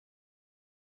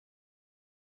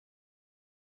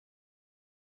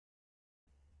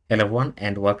Hello everyone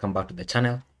and welcome back to the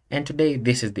channel, and today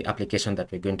this is the application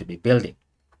that we're going to be building.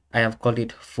 I have called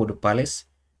it Food Palace,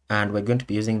 and we're going to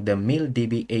be using the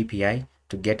MealDB API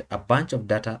to get a bunch of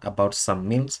data about some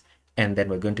meals, and then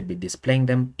we're going to be displaying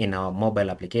them in our mobile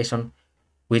application,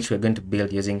 which we're going to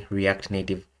build using React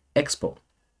Native Expo.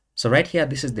 So right here,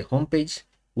 this is the homepage,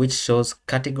 which shows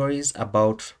categories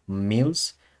about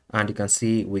meals, and you can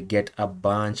see we get a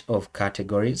bunch of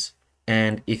categories.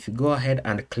 And if you go ahead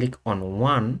and click on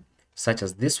one, such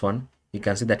as this one, you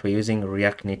can see that we're using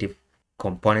React Native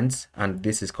components, and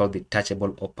this is called the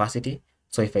touchable opacity.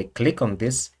 So if I click on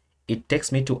this, it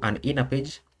takes me to an inner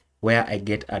page where I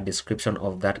get a description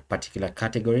of that particular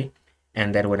category.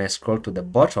 And then when I scroll to the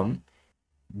bottom,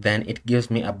 then it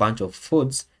gives me a bunch of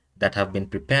foods that have been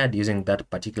prepared using that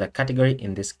particular category.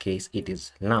 In this case, it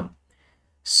is lamb.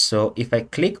 So if I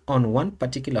click on one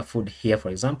particular food here, for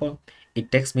example, it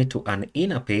takes me to an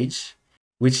inner page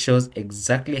which shows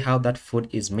exactly how that food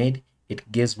is made.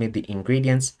 It gives me the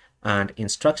ingredients and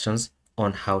instructions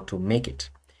on how to make it.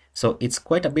 So it's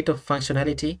quite a bit of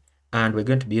functionality, and we're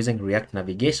going to be using React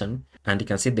navigation, and you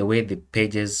can see the way the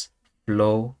pages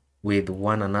flow with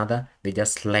one another. They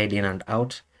just slide in and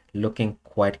out, looking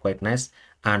quite nice.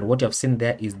 And what you have seen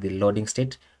there is the loading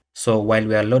state. So while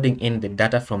we are loading in the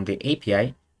data from the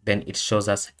API, then it shows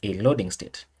us a loading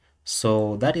state.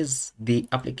 So that is the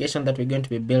application that we're going to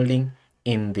be building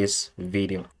in this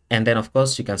video. And then of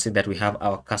course, you can see that we have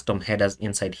our custom headers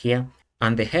inside here,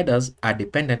 and the headers are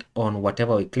dependent on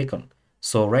whatever we click on.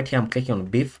 So right here, I'm clicking on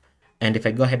beef, and if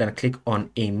I go ahead and click on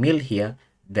a meal here,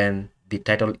 then the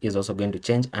title is also going to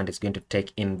change, and it's going to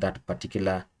take in that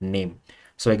particular name.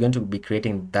 So we're going to be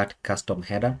creating that custom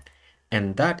header,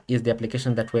 and that is the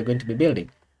application that we're going to be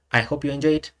building. I hope you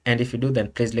enjoy it, and if you do,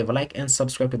 then please leave a like and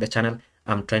subscribe to the channel.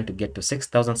 I'm trying to get to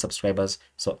 6,000 subscribers,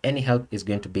 so any help is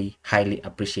going to be highly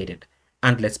appreciated.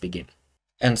 And let's begin.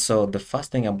 And so the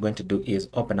first thing I'm going to do is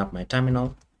open up my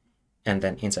terminal, and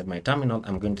then inside my terminal,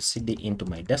 I'm going to cd into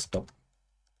my desktop.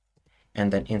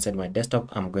 And then inside my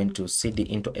desktop, I'm going to cd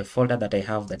into a folder that I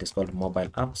have that is called mobile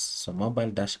apps. So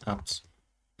mobile-apps.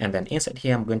 And then inside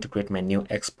here, I'm going to create my new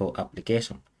Expo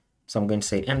application. So I'm going to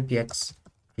say npx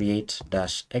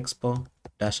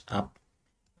create-expo-app,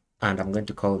 and I'm going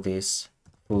to call this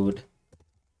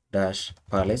food-palace,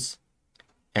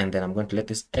 and then I'm going to let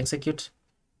this execute.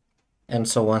 And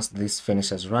so once this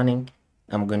finishes running,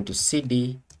 I'm going to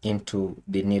cd into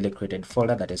the newly created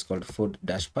folder that is called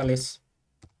food-palace,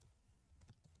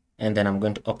 and then I'm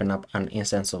going to open up an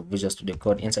instance of Visual Studio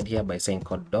Code inside here by saying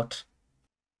code dot,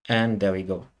 and there we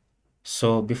go.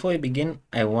 So before we begin,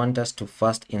 I want us to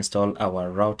first install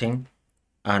our routing,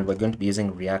 and we're going to be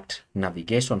using React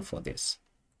navigation for this.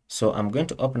 So I'm going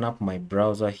to open up my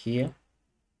browser here,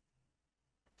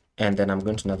 and then I'm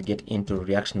going to navigate into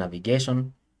React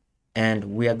navigation,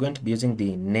 and we are going to be using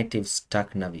the native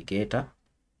stack navigator.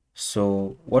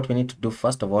 So what we need to do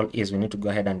first of all is we need to go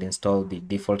ahead and install the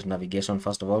default navigation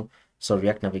first of all. So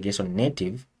React navigation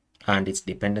native and its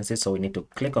dependencies. So we need to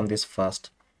click on this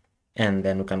first, and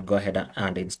then we can go ahead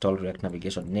and install React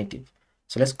navigation native.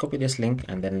 So let's copy this link,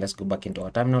 and then let's go back into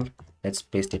our terminal. Let's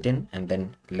paste it in and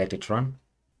then let it run.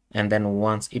 And then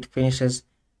once it finishes,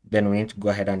 then we need to go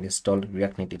ahead and install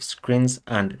React Native screens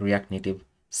and React Native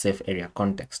safe area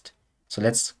context. So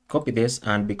let's copy this,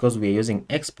 and because we're using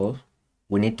Expo,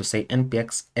 we need to say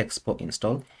npx expo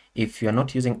install. If you're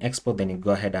not using Expo, then you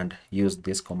go ahead and use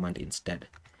this command instead.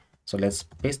 So let's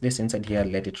paste this inside here,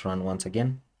 let it run once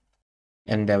again.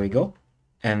 And there we go.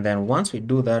 And then once we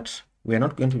do that, we're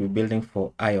not going to be building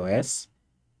for iOS,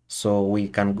 so we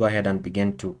can go ahead and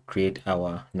begin to create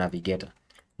our navigator.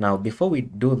 Now, before we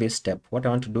do this step, what I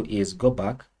want to do is go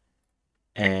back,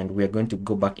 and we're going to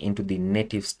go back into the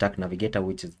native stack navigator,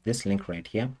 which is this link right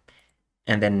here.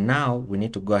 And then now we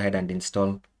need to go ahead and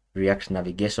install React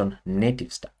navigation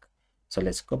native stack. So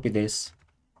let's copy this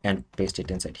and paste it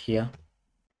inside here.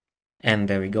 And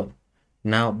there we go.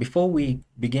 Now, before we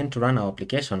begin to run our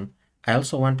application, I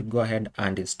also want to go ahead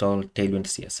and install Tailwind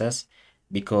CSS,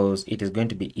 because it is going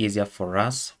to be easier for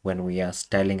us when we are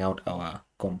styling out our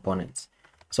components.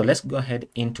 So let's go ahead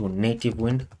into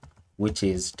Nativewind, which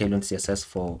is Tailwind CSS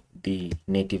for the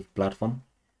native platform.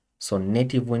 So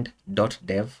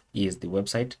nativewind.dev is the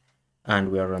website, and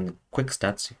we are on quick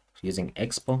starts using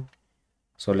Expo.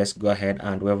 So let's go ahead,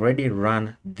 and we've already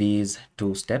run these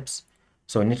two steps.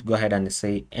 So we need to go ahead and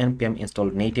say npm install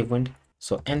Nativewind.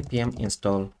 So npm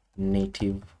install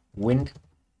Nativewind.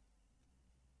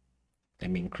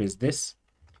 Let me increase this.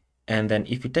 And then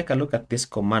if you take a look at this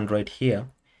command right here,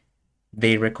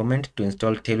 they recommend to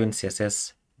install Tailwind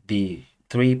CSS, the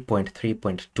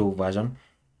 3.3.2 version,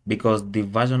 because the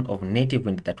version of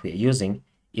Nativewind that we are using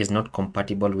is not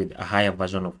compatible with a higher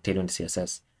version of Tailwind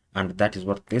CSS. And that is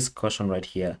what this caution right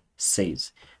here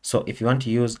says. So if you want to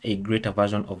use a greater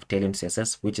version of Tailwind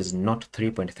CSS, which is not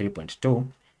 3.3.2,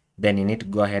 then you need to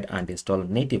go ahead and install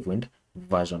Nativewind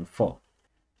version 4.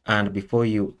 And before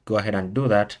you go ahead and do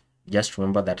that, just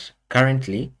remember that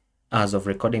currently, as of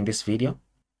recording this video,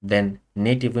 then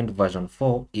Nativewind version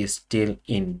 4 is still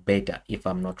in beta, if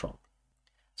I'm not wrong.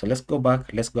 So let's go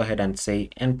back. Let's go ahead and say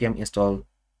npm install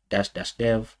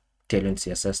 --dev Tailwind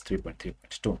CSS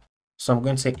 3.3.2. So I'm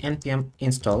going to say npm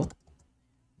install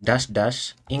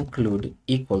 --include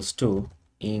equals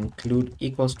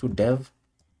to dev,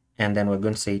 and then we're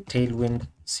going to say Tailwind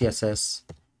CSS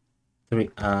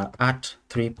at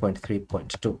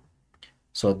 3.3.2.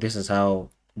 So this is how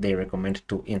they recommend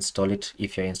to install it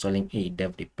if you're installing a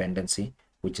dev dependency,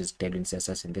 which is Tailwind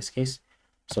CSS in this case.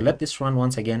 So let this run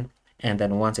once again, and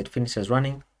then once it finishes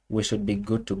running, we should be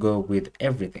good to go with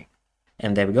everything.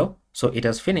 And there we go. So it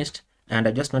has finished, and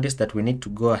I just noticed that we need to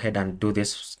go ahead and do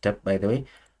this step, by the way.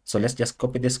 So let's just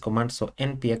copy this command. So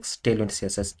npx Tailwind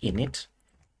CSS init.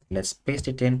 Let's paste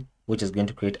it in, which is going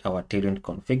to create our Tailwind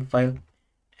config file.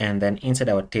 And then inside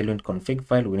our Tailwind config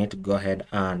file, we need to go ahead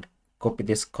and copy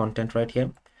this content right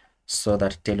here, so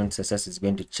that Tailwind CSS is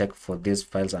going to check for these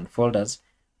files and folders,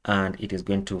 and it is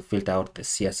going to filter out the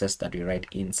CSS that we write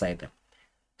inside them.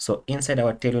 So inside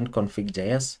our Tailwind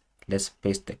config.js, let's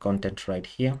paste the content right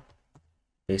here,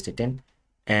 paste it in,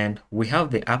 and we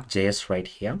have the app.js right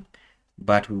here,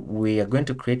 but we are going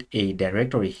to create a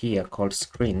directory here called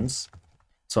screens.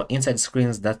 So inside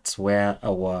screens, that's where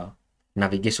our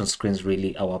navigation screens,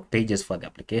 really our pages for the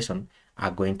application,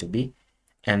 are going to be.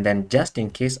 And then just in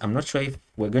case, I'm not sure if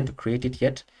we're going to create it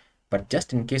yet, but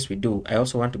just in case we do, I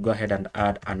also want to go ahead and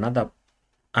add another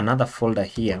folder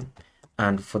here.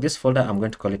 And for this folder, I'm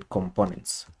going to call it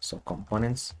components. So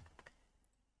components.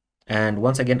 And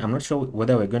once again, I'm not sure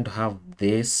whether we're going to have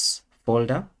this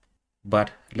folder,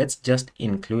 but let's just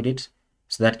include it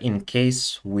so that in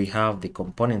case we have the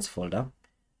components folder,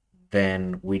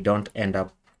 then we don't end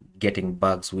up getting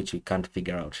bugs which we can't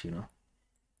figure out,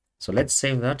 So let's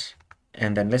save that,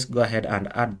 and then let's go ahead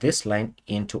and add this line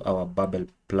into our Babel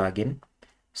plugin.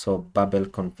 So Babel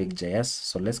config.js.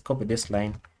 So let's copy this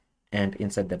line, and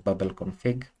inside the Babel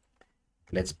config,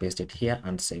 let's paste it here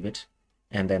and save it.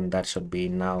 And then that should be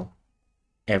now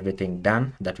everything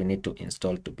done that we need to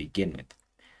install to begin with.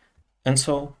 And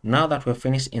so now that we've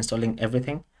finished installing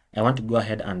everything, I want to go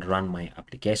ahead and run my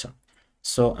application.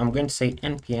 So I'm going to say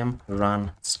npm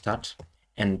run start,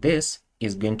 and this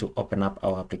is going to open up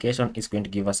our application. It's going to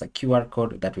give us a QR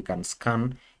code that we can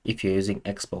scan if you're using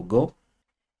Expo Go.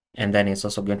 And then it's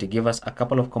also going to give us a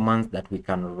couple of commands that we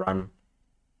can run,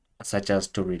 such as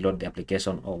to reload the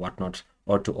application or whatnot,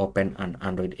 or to open an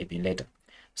Android emulator.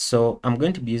 So I'm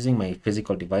going to be using my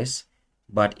physical device,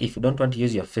 but if you don't want to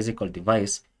use your physical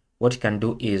device, what you can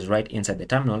do is right inside the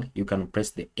terminal, you can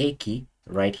press the A key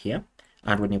right here.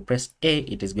 And when you press A,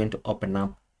 it is going to open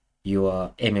up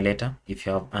your emulator if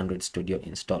you have Android Studio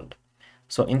installed.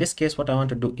 So in this case, what I want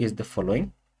to do is the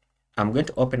following. I'm going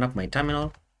to open up my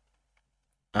terminal,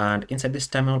 and inside this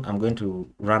terminal, I'm going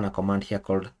to run a command here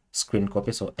called screen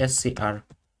copy. So scrcpy,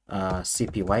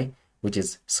 which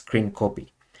is screen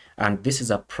copy. And this is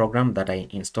a program that I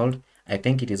installed. I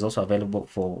think it is also available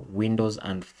for Windows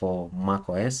and for Mac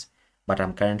OS, but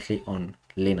I'm currently on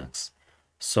Linux.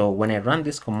 So when I run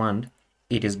this command,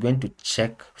 it is going to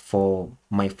check for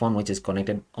my phone, which is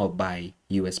connected by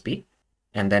USB,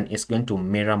 and then it's going to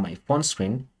mirror my phone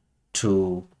screen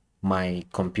to my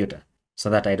computer, so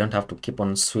that I don't have to keep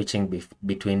on switching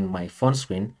between my phone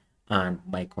screen and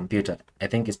my computer. I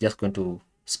think it's just going to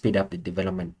speed up the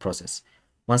development process.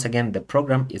 Once again, the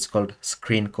program is called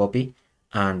screen copy,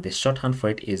 and the shorthand for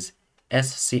it is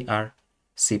scrcpy.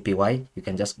 You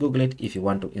can just Google it if you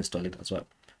want to install it as well.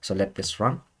 So let this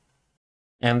run.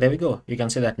 And there we go. You can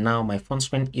see that now my phone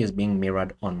screen is being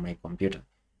mirrored on my computer.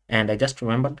 And I just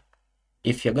remembered,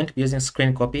 if you're going to be using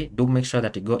screen copy, do make sure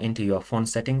that you go into your phone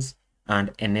settings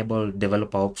and enable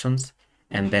developer options,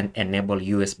 and then enable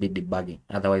USB debugging.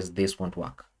 Otherwise, this won't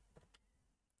work.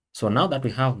 So now that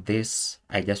we have this,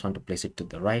 I just want to place it to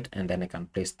the right, and then I can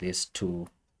place this to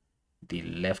the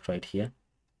left right here.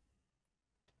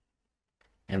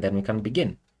 And then we can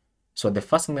begin. So the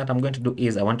first thing that I'm going to do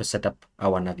is I want to set up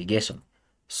our navigation.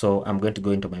 So I'm going to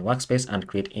go into my workspace and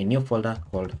create a new folder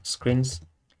called screens.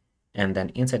 And then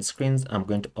inside screens, I'm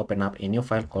going to open up a new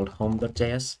file called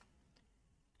home.js.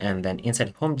 And then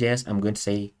inside home.js, I'm going to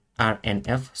say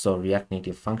RNF, so React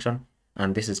Native Function.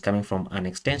 And this is coming from an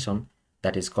extension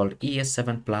that is called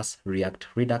ES7 Plus React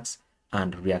Redux.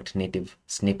 and React Native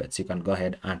snippets. You can go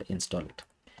ahead and install it.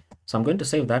 So I'm going to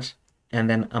save that, and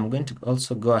then I'm going to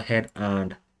also go ahead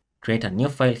and create a new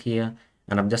file here,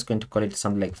 and I'm just going to call it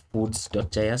something like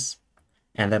foods.js,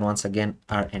 and then once again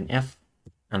rnf,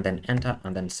 and then enter,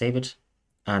 and then save it.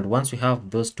 And once we have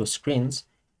those two screens,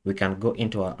 we can go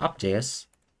into our app.js,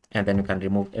 and then we can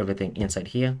remove everything inside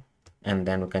here, and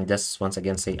then we can just once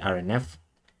again say rnf,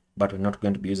 but we're not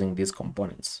going to be using these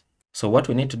components. So what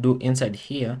we need to do inside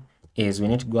here is we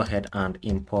need to go ahead and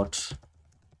import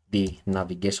the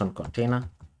navigation container.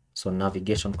 So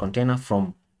navigation container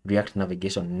from React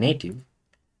Navigation Native.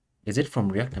 Is it from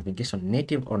React Navigation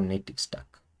Native or Native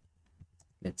Stack?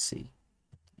 Let's see.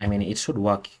 I mean, it should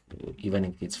work even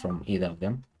if it's from either of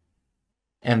them.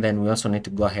 And then we also need to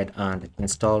go ahead and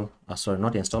install, sorry,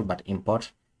 not install, but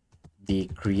import the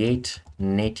create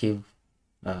native,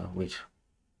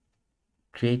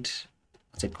 create,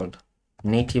 what's it called?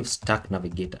 Native Stack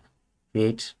Navigator.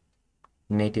 Create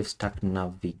native stack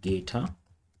navigator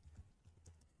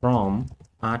from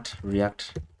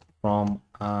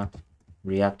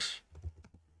React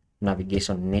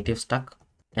Navigation Native Stack.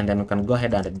 And then we can go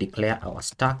ahead and declare our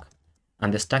stack,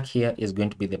 and the stack here is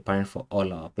going to be the parent for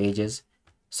all our pages.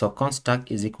 So const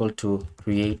stack is equal to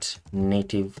create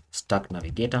native stack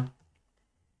navigator,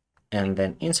 and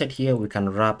then inside here we can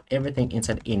wrap everything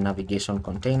inside a navigation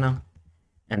container,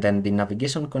 and then the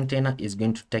navigation container is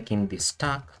going to take in the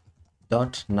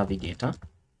stack.navigator,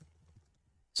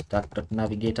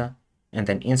 and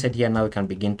then inside here now we can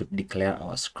begin to declare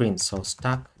our screen. So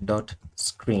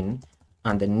stack.screen,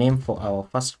 and the name for our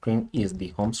first screen is the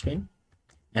home screen,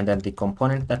 and then the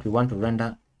component that we want to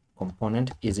render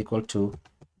component is equal to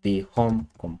the home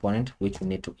component, which we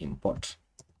need to import.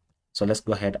 So let's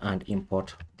go ahead and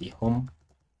import the home.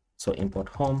 So import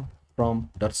home from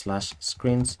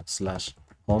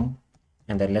 ./screens/home,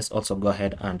 and then let's also go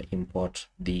ahead and import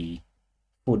the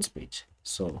foods page.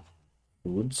 So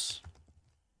foods,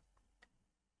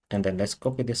 and then let's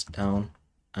copy this down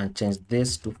and change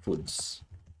this to foods.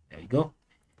 There we go.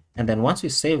 And then once we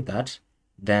save that,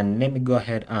 then let me go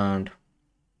ahead and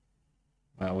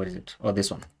what is it? Oh,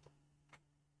 this one.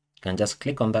 You can just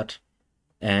click on that,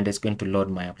 and it's going to load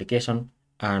my application,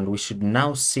 and we should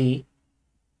now see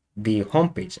the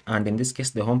home page. And in this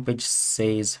case, the home page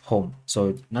says home,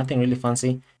 so nothing really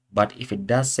fancy, but if it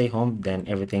does say home, then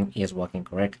everything is working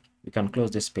correctly. We can close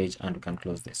this page, and we can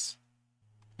close this,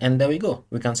 and there we go.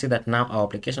 We can see that now our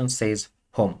application says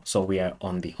home, so we are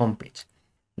on the home page.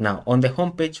 Now on the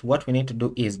home page, what we need to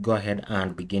do is go ahead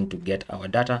and begin to get our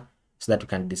data so that we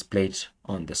can display it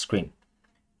on the screen.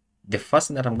 The first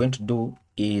thing that I'm going to do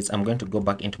is I'm going to go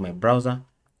back into my browser,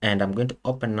 and I'm going to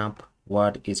open up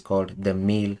what is called the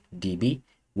MealDB,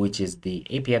 which is the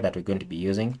API that we're going to be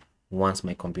using once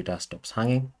my computer stops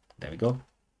hanging. There we go.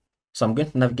 So I'm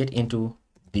going to navigate into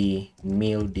the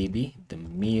MealDB,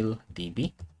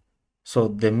 So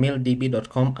the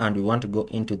mealdb.com, and we want to go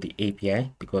into the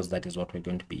API because that is what we're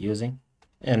going to be using.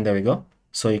 And there we go.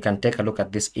 So you can take a look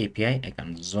at this API. I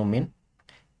can zoom in,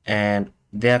 and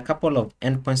there are a couple of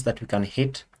endpoints that we can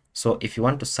hit. So if you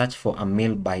want to search for a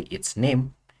meal by its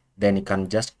name, then you can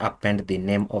just append the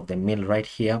name of the meal right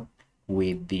here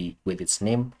with its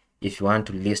name. If you want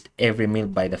to list every meal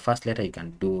by the first letter, you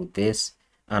can do this,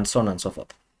 and so on and so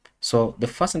forth. So the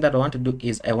first thing that I want to do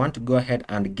is I want to go ahead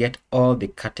and get all the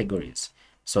categories.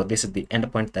 So this is the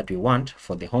endpoint that we want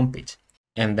for the homepage.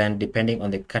 And then depending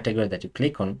on the category that you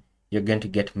click on, you're going to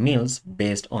get meals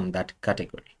based on that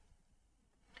category.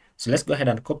 So let's go ahead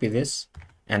and copy this,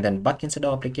 and then back inside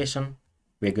our application,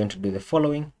 we're going to do the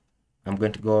following. I'm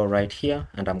going to go right here,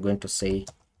 and I'm going to say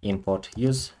import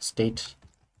use state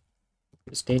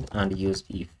and use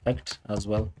effect as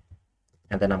well.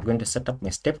 And then I'm going to set up my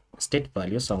state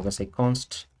value. So I'm going to say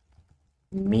const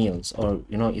meals, or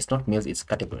it's not meals, it's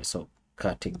categories. So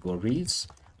categories,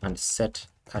 and set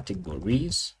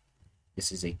categories.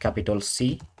 This is a capital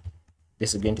C.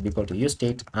 This is going to be equal to use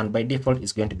state, and by default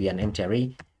it's going to be an empty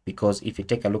array, because if you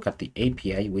take a look at the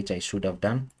API, which I should have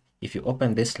done, if you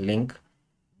open this link,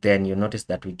 then you notice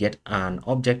that we get an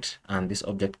object, and this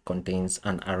object contains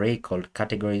an array called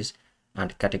categories,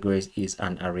 and categories is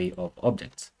an array of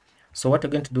objects. So what we're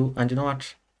going to do, and you know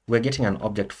what, we're getting an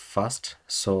object first,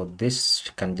 so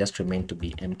this can just remain to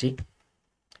be empty.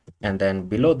 And then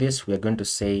below this, we're going to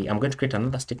say, I'm going to create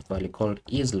another state value called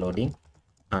isLoading,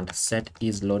 and set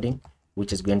isLoading,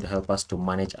 which is going to help us to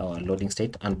manage our loading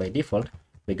state. And by default,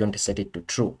 we're going to set it to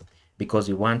true, because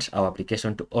we want our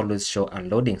application to always show a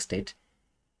loading state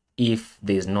if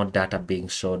there is no data being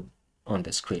showed on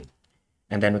the screen.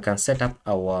 And then we can set up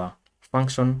our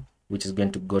function, which is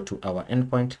going to go to our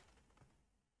endpoint,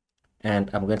 and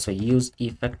I'm going to use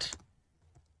effect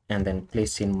and then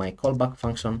place in my callback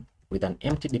function with an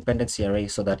empty dependency array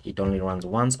so that it only runs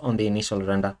once on the initial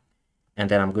render. And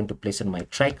then I'm going to place in my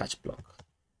try catch block.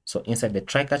 So inside the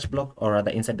try catch block, or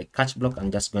rather inside the catch block,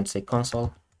 I'm just going to say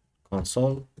console.error,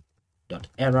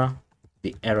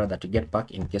 the error that you get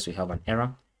back in case we have an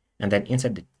error. And then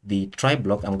inside the try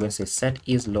block, I'm going to say set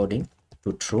is loading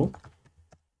to true.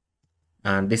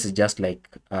 And this is just like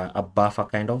a buffer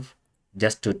kind of,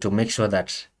 just to make sure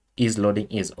that is loading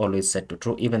is always set to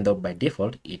true, even though by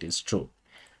default it is true.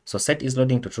 So set is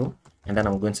loading to true, and then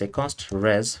I'm going to say const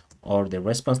res, or the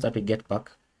response that we get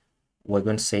back, we're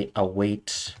going to say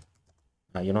await.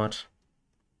 You know what?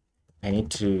 I need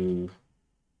to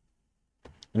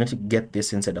get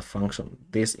this inside the function.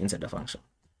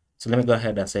 So let me go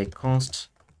ahead and say const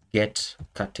get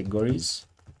categories.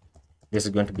 This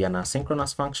is going to be an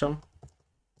asynchronous function.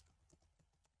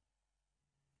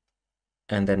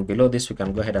 And then below this, we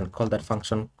can go ahead and call that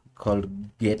function called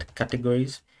get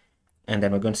categories. And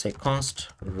then we're going to say const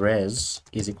res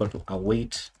is equal to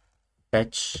await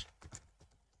fetch.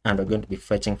 And we're going to be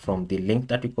fetching from the link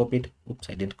that we copied. Oops,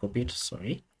 I didn't copy it.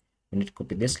 Sorry. We need to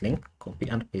copy this link, copy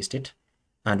and paste it.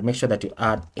 And make sure that you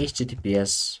add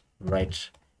HTTPS right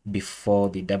before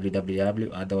the www.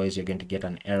 Otherwise, you're going to get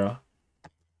an error.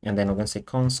 And then we're going to say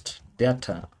const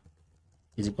data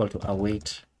is equal to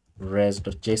await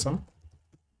res.json.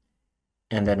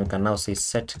 And then we can now say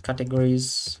set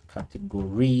categories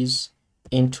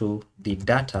into the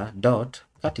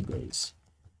data.categories.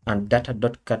 And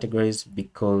data.categories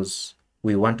because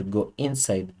we want to go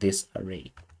inside this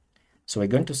array. So we're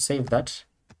going to save that,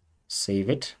 save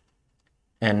it,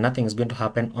 and nothing is going to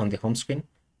happen on the home screen.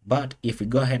 But if we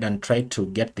go ahead and try to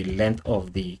get the length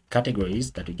of the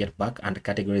categories that we get back, and the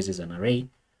categories is an array,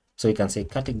 so you can say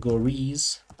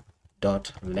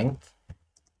categories.length,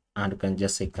 and you can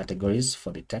just say categories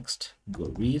for the text,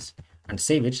 categories, and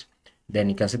save it. Then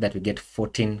you can see that we get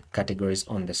 14 categories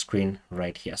on the screen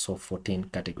right here. So 14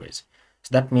 categories. So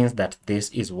that means that this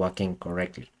is working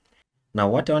correctly. Now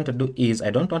what I want to do is I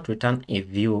don't want to return a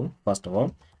view. First of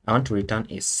all, I want to return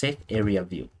a safe area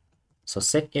view. So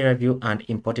safe area view, and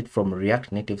import it from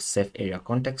React Native safe area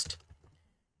context.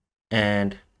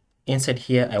 And inside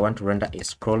here, I want to render a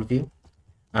scroll view.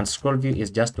 And scroll view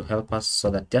is just to help us so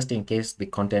that just in case the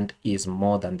content is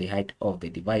more than the height of the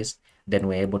device, then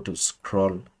we're able to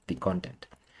scroll the content.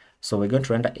 So we're going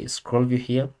to render a scroll view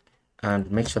here,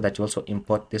 and make sure that you also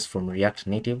import this from React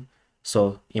Native.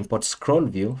 So import scroll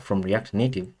view from React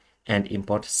Native and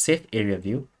import safe area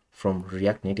view from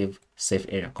React Native safe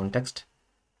area context.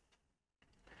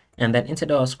 And then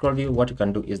inside our scroll view, what we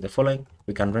can do is the following.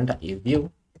 We can render a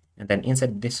view, and then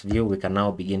inside this view, we can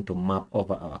now begin to map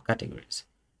over our categories.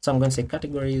 So I'm going to say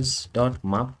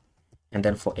categories.map, and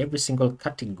then for every single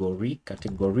category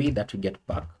that we get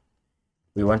back,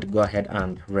 we want to go ahead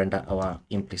and render our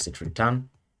implicit return.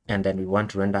 And then we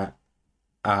want to render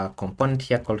a component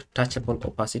here called touchable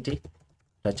opacity.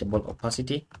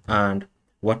 And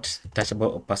what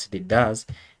touchable opacity does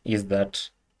is that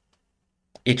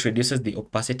it reduces the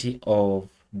opacity of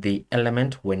the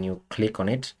element when you click on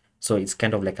it. So it's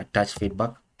kind of like a touch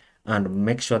feedback. And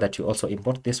make sure that you also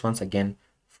import this once again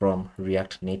from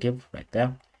React Native right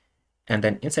there. And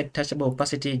then inside touchable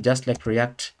opacity, just like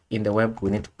React in the web, we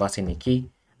need to pass in a key.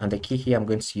 And the key here, I'm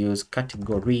going to use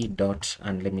category dot,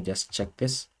 and let me just check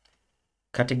this,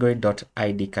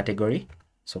 category.id category.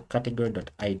 So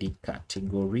category.id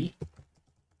category.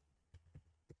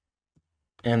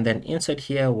 And then inside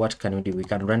here, what can we do? We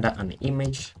can render an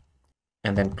image,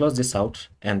 and then close this out,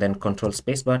 and then control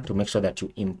spacebar to make sure that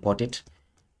you import it.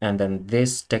 And then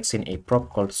this takes in a prop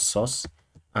called source.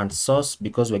 And source,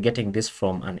 because we're getting this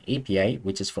from an API,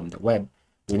 which is from the web,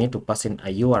 we need to pass in a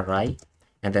URI,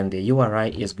 and then the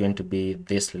URI is going to be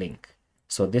this link.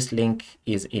 So this link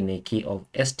is in a key of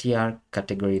str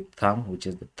category thumb, which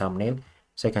is the thumbnail.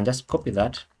 So I can just copy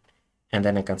that, and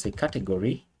then I can say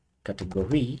category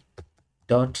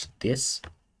dot this,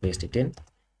 paste it in.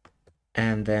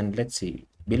 And then let's see,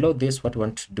 below this, what we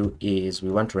want to do is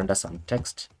we want to render some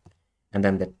text, and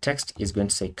then the text is going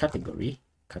to say category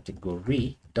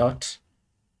dot,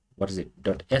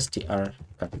 dot str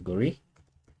category.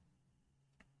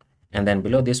 And then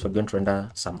below this, we're going to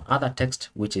render some other text,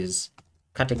 which is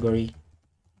category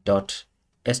dot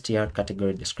str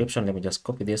category description. Let me just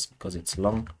copy this because it's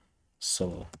long,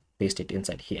 so paste it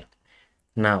inside here.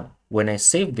 Now when I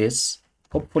save this,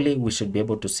 hopefully we should be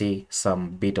able to see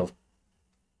some bit of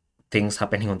things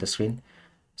happening on the screen.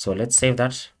 So let's save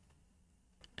that,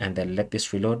 and then let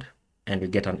this reload, and we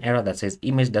get an error that says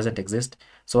image doesn't exist.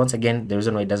 So once again, the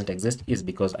reason why it doesn't exist is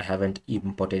because I haven't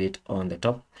imported it on the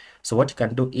top. So what you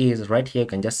can do is right here, you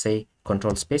can just say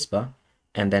control spacebar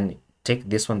and then take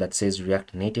this one that says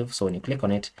React Native. So when you click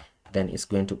on it, then it's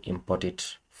going to import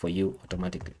it for you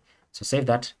automatically. So save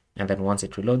that, and then once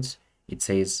it reloads, it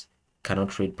says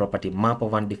cannot read property map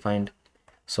of undefined.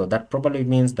 So that probably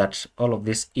means that all of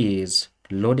this is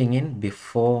loading in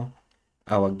before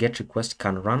our GET request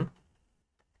can run.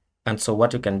 And so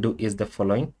what you can do is the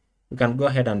following. You can go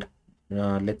ahead and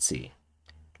let's see.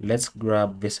 Let's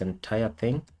grab this entire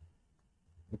thing.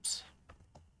 Oops.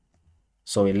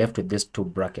 So we're left with these two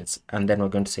brackets, and then we're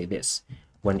going to say this.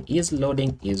 When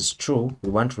isLoading is true, we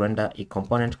want to render a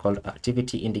component called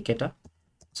activity indicator.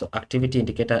 So activity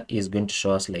indicator is going to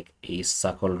show us like a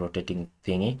circle rotating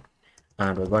thingy,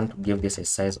 and we're going to give this a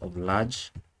size of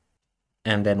large.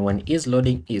 And then when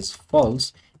isLoading is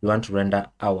false, we want to render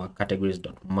our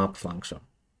categories.map function.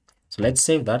 So let's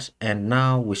save that, and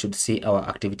now we should see our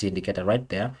activity indicator right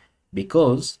there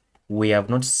because we have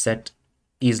not set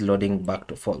isLoading back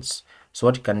to false. So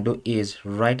what you can do is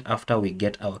right after we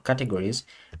get our categories,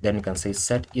 then we can say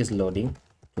set isLoading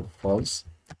to false,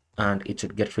 and it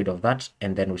should get rid of that,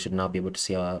 and then we should now be able to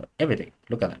see our everything.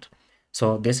 Look at that.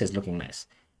 So this is looking nice.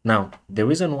 Now the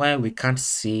reason why we can't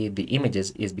see the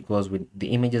images is because the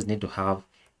images need to have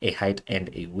a height and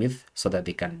a width so that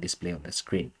they can display on the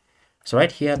screen. So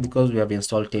right here, because we have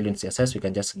installed Tailwind CSS, we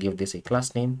can just give this a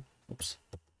class name. Oops,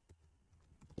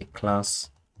 a class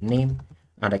name,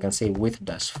 and I can say width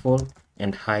 -4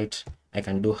 and height. I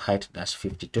can do height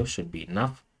 -52 should be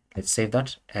enough. Let's save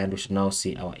that, and we should now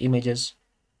see our images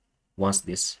once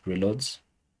this reloads.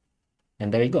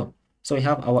 And there we go. So we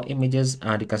have our images,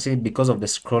 and you can see because of the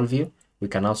scroll view, we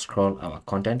can now scroll our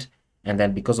content. And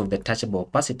then because of the touchable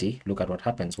opacity, look at what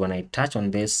happens. When I touch on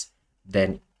this,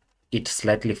 then it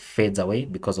slightly fades away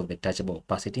because of the touchable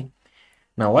opacity.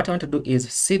 Now what I want to do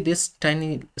is see this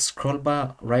tiny scroll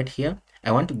bar right here.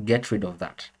 I want to get rid of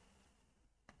that.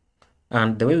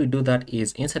 And the way we do that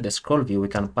is inside the scroll view, we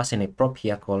can pass in a prop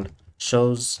here called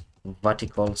shows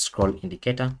vertical scroll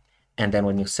indicator. And then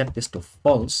when you set this to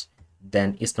false,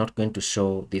 then it's not going to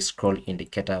show the scroll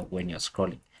indicator when you're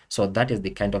scrolling. So that is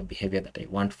the kind of behavior that I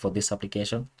want for this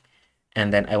application.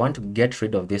 And then I want to get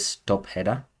rid of this top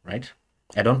header, right?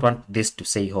 I don't want this to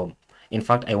say home. In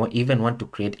fact, I even want to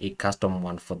create a custom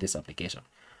one for this application.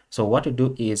 So what we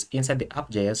do is inside the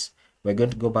app.js, we're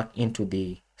going to go back into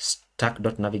the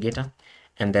stack.navigator,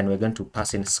 and then we're going to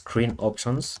pass in screen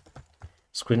options,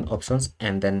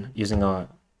 and then using our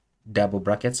double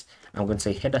brackets, I'm going to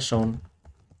say header shown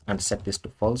and set this to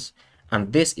false.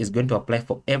 And this is going to apply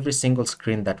for every single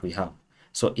screen that we have.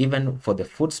 So even for the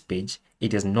foods page,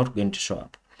 it is not going to show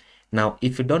up. Now,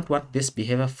 if you don't want this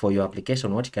behavior for your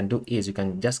application, what you can do is you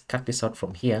can just cut this out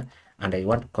from here, and I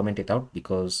want to comment it out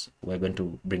because we're going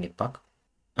to bring it back.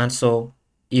 And so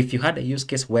if you had a use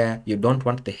case where you don't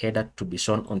want the header to be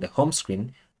shown on the home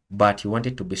screen, but you want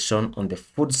it to be shown on the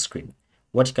food screen,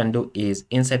 what you can do is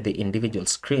inside the individual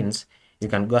screens, you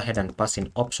can go ahead and pass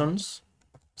in options.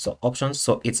 So options,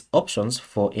 so it's options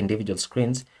for individual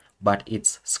screens, but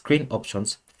it's screen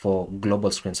options for global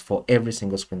screens for every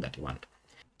single screen that you want.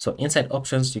 So inside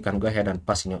options, you can go ahead and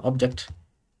pass in your object,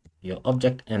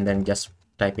 and then just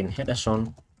type in header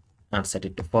shown and set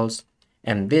it to false.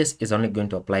 And this is only going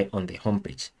to apply on the home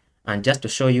page. And just to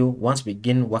show you, once we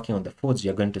begin working on the foods,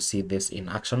 you're going to see this in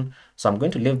action. So I'm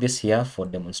going to leave this here for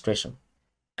demonstration.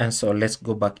 And so let's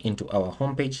go back into our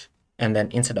home page. And then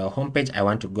inside our home page, I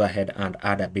want to go ahead and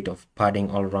add a bit of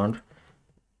padding all around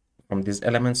from these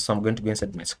elements. So I'm going to go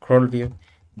inside my scroll view,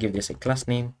 give this a class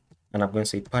name, and I'm going to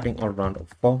say padding all around of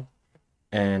 4.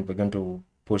 And we're going to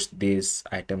push these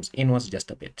items inwards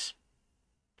just a bit.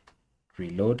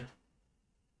 Reload.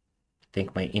 I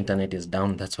think my internet is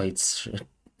down. That's why it's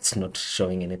not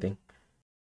showing anything.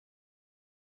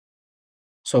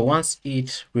 So once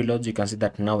it reloads, you can see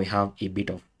that now we have a bit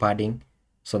of padding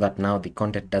so that now the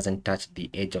content doesn't touch the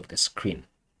edge of the screen.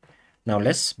 Now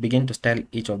let's begin to style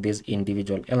each of these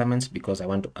individual elements because I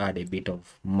want to add a bit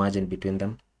of margin between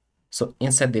them. So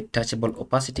inside the touchable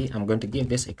opacity, I'm going to give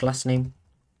this a class name,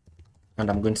 and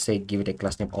I'm going to say give it a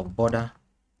class name of border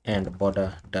and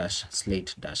border dash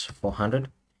slate dash 400,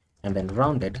 and then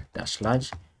rounded dash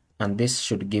large, and this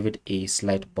should give it a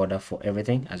slight border for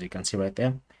everything, as you can see right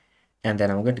there. And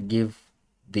then I'm going to give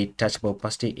the touchable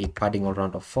opacity a padding all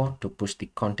around of 4 to push the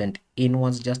content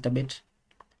inwards just a bit,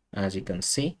 as you can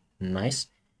see. Nice.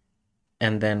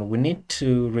 And then we need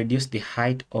to reduce the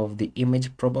height of the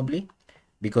image probably,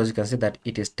 because you can see that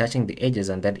it is touching the edges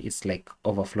and then it's like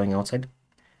overflowing outside.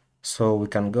 So we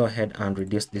can go ahead and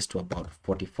reduce this to about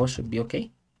 44 should be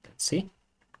okay. Let's see.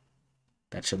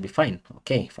 That should be fine.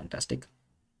 Okay, fantastic.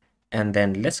 And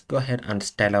then let's go ahead and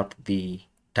style out the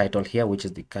title here, which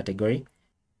is the category.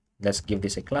 Let's give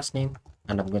this a class name,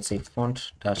 and I'm going to say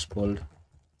font dash bold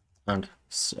and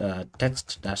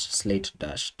text dash slate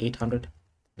dash 800.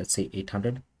 Let's say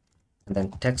 800, and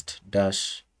then text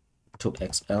dash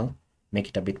 2XL, make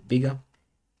it a bit bigger,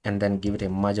 and then give it a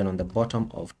margin on the bottom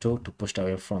of 2 to push it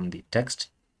away from the text.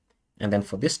 And then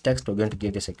for this text, we're going to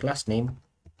give this a class name,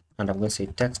 and I'm going to say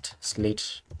text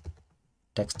slate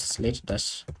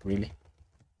dash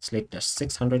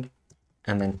 600,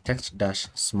 and then text dash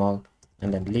small,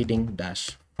 and then leading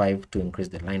dash 5 to increase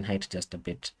the line height just a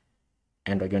bit.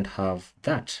 And we're going to have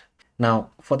that. Now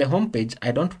for the home page,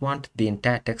 I don't want the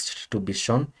entire text to be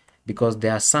shown because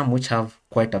there are some which have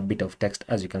quite a bit of text,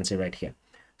 as you can see right here.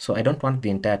 So I don't want the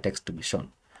entire text to be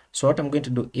shown. So what I'm going to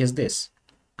do is this.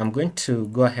 I'm going to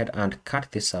go ahead and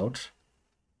cut this out,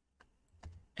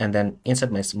 and then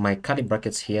inside my curly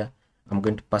brackets here, I'm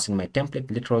going to pass in my template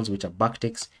literals, which are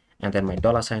backticks, and then my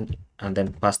 $sign, and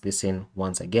then pass this in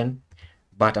once again.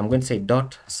 But I'm going to say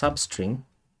dot substring.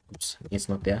 Oops, it's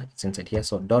not there, it's inside here.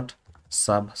 So dot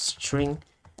substring,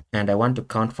 and I want to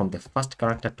count from the first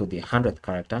character to the 100th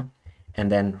character,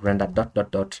 and then render dot dot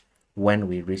dot when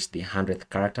we reach the 100th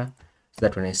character, so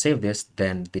that when I save this,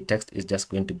 then the text is just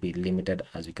going to be limited,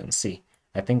 as you can see.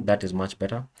 I think that is much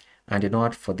better. And you know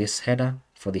what, for this header,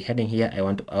 for the heading here, I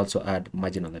want to also add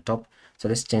margin on the top. So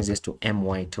let's change this to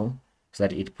MY2 so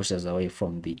that it pushes away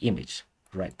from the image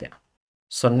right there.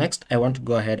 So next, I want to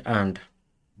go ahead and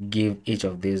give each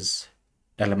of these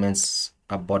elements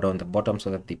a border on the bottom so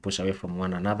that they push away from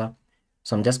one another.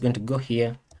 So I'm just going to go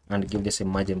here and give this a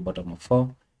margin bottom of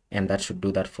 4, and that should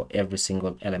do that for every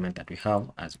single element that we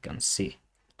have, as you can see.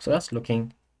 So that's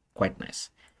looking quite nice.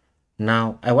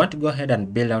 Now I want to go ahead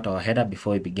and build out our header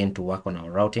before we begin to work on our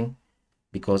routing,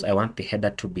 because I want the header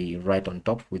to be right on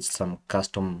top with some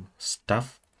custom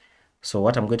stuff. So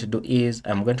what I'm going to do is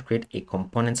I'm going to create a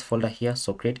components folder here.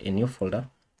 So create a new folder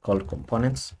called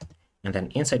components, and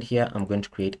then inside here I'm going to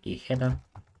create a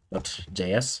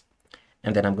header.js,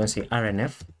 and then I'm going to say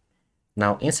RNF.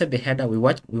 Now inside the header we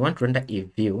want to render a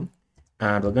view,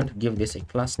 and we're going to give this a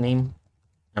class name,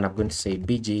 and I'm going to say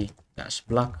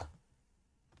bg-black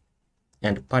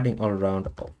and padding all around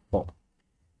of 4.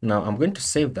 Now I'm going to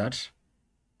save that,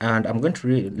 and I'm going to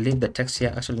leave the text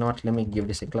here. Actually not, let me give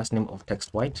this a class name of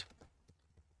text white,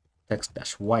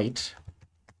 text-white,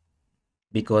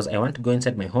 because I want to go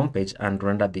inside my home page and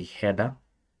render the header.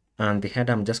 And the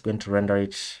header, I'm just going to render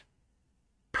it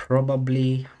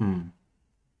probably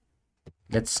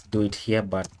let's do it here,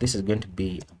 but this is going to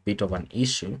be a bit of an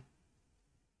issue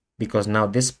because now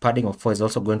this padding of 4 is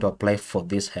also going to apply for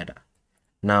this header.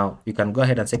 Now you can go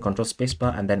ahead and say Control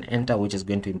Spacebar and then enter, which is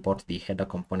going to import the header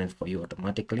component for you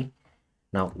automatically.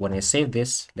 Now when I save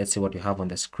this, let's see what you have on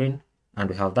the screen, and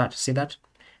we have that. See that?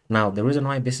 Now the reason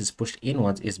why this is pushed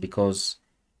inwards is because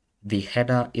the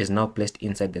header is now placed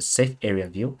inside the safe area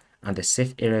view, and the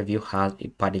safe area view has a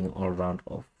padding all around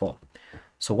of 4.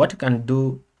 So what you can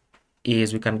do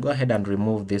is we can go ahead and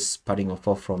remove this padding of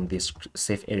 4 from this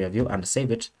safe area view and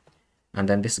save it, and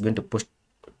then this is going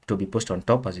to be pushed on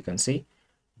top, as you can see.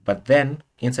 But then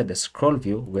inside the scroll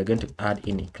view, we're going to add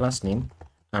in a class name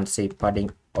and say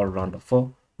padding all around of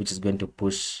 4, which is going to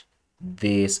push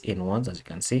this inwards, as you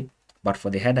can see. But for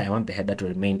the header, I want the header to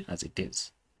remain as it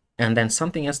is. And then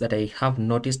something else that I have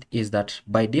noticed is that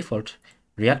by default,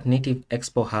 React Native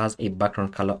Expo has a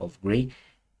background color of gray.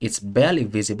 It's barely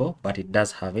visible, but it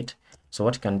does have it. So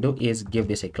what you can do is give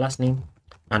this a class name,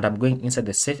 and I'm going inside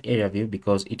the safe area view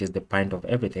because it is the parent of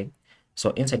everything.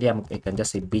 So inside here, I can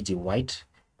just say bg white,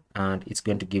 and it's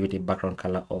going to give it a background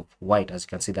color of white. As you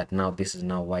can see that now this is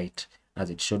now white as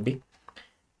it should be.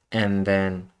 And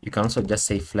then you can also just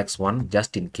say flex1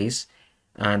 just in case.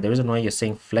 And the reason why you're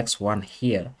saying flex1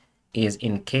 here is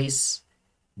in case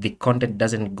the content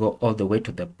doesn't go all the way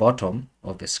to the bottom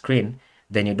of the screen,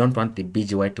 then you don't want the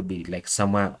BGY to be like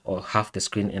somewhere or half the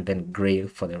screen and then gray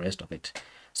for the rest of it.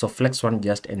 So flex1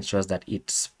 just ensures that it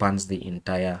spans the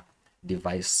entire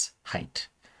device height.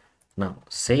 Now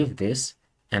save this,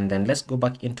 and then let's go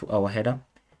back into our header.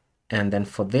 And then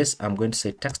for this, I'm going to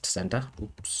say text center.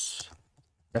 Oops.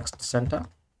 Text center,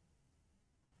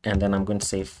 and then I'm going to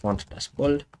say font dash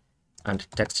bold and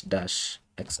text dash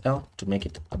XL to make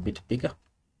it a bit bigger.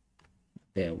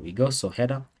 There we go. So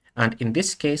header, and in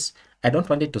this case I don't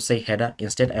want it to say header.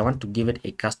 Instead I want to give it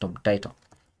a custom title,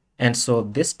 and so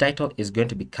this title is going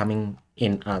to be coming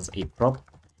in as a prop.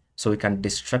 So we can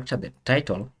destructure the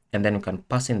title, and then we can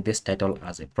pass in this title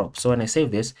as a prop. So when I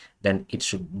save this, then it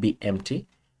should be empty,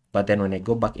 but then when I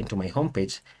go back into my home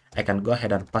page, I can go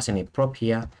ahead and pass in a prop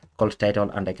here called title,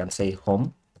 and I can say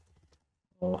home.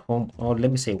 or home, or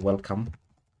let me say welcome.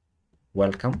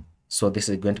 So this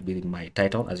is going to be my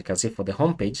title. As you can see, for the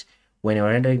home page, when you're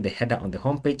rendering the header on the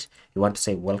home page, you want to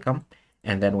say welcome.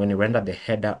 And then when you render the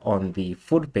header on the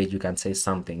food page, you can say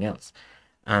something else.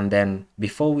 And then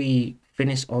before we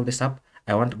finish all this up,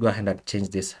 I want to go ahead and change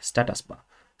this status bar.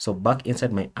 So back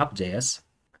inside my app.js,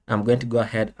 I'm going to go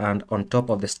ahead and on top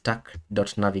of the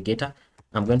stack.navigator,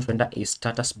 I'm going to render a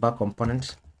status bar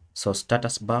component. So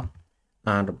status bar,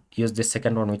 and use this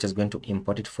second one, which is going to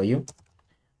import it for you.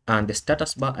 And the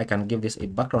status bar, I can give this a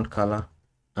background color,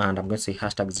 and I'm going to say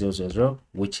 #000,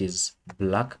 which is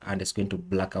black, and it's going to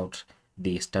black out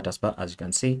the status bar, as you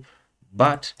can see.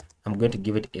 But I'm going to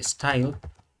give it a style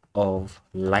of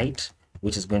light,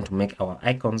 which is going to make our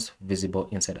icons visible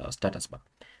inside our status bar.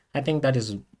 I think that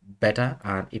is better,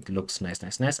 and it looks nice.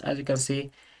 As you can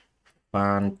see,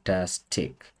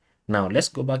 fantastic. Now let's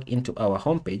go back into our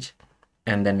home page,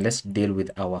 and then let's deal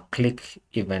with our click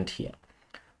event here.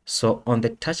 So on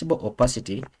the touchable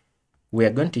opacity, we are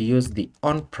going to use the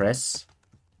on press,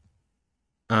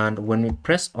 and when we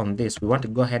press on this, we want to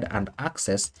go ahead and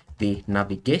access the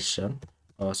navigation,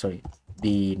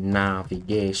 the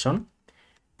navigation.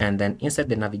 And then inside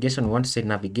the navigation, we want to say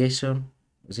navigation,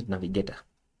 is it navigator?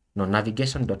 No,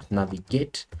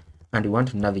 navigation.navigate, and we want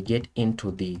to navigate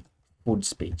into the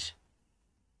foods page.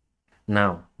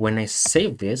 Now, when I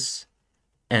save this,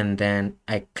 and then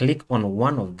I click on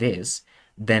one of these,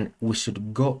 then we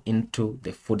should go into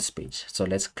the foods page. So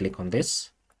let's click on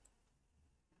this,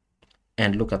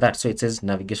 and look at that. So it says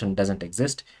navigation doesn't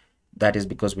exist. That is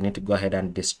because we need to go ahead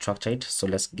and destructure it. So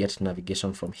let's get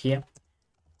navigation from here.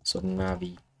 So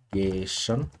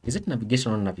navigation, is it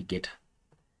navigation or navigator?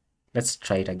 Let's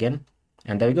try it again,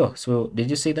 and there we go. So did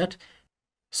you see that?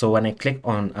 So when I click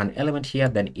on an element here,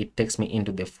 then it takes me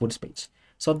into the foods page.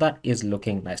 So that is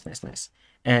looking nice.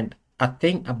 And a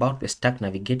thing about the stack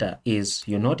navigator is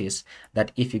you notice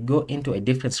that if you go into a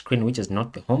different screen, which is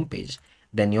not the home page,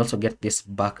 then you also get this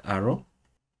back arrow.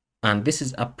 And this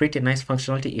is a pretty nice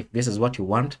functionality if this is what you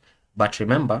want. But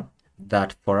remember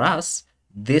that for us,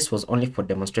 this was only for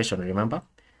demonstration, remember?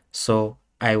 So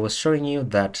I was showing you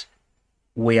that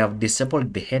we have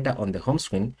disabled the header on the home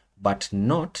screen, but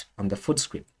not on the food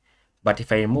screen. But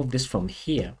if I remove this from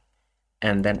here,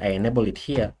 and then I enable it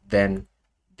here, then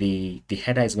the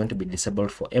header is going to be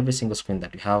disabled for every single screen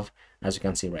that you have, as you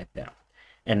can see right there.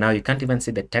 And now you can't even see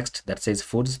the text that says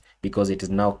foods because it is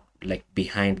now like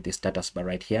behind the status bar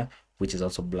right here, which is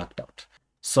also blacked out.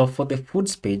 So for the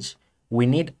foods page, we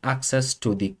need access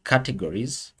to the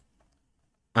categories,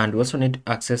 and we also need to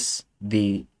access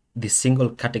the single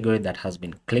category that has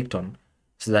been clicked on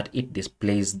so that it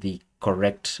displays the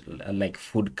correct like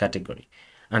food category.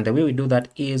 And the way we do that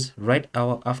is right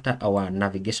after our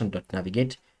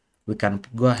navigation.navigate, we can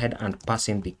go ahead and pass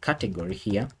in the category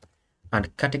here.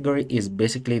 And category is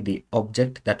basically the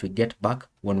object that we get back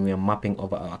when we are mapping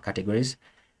over our categories.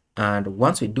 And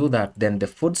once we do that, then the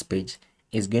foods page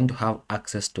is going to have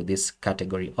access to this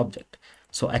category object.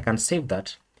 So I can save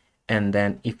that. And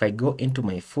then if I go into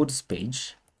my foods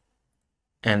page,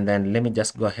 and then let me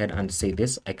just go ahead and say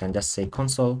this, I can just say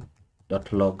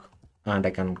console.log, and I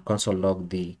can console log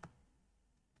the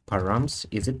params.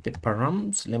 Is it the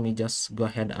params? Let me just go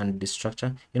ahead and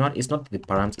destructure. You know what? It's not the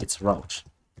params, it's route.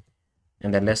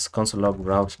 And then let's console log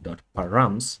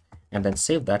route.params, and then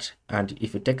save that. And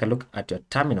if you take a look at your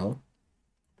terminal,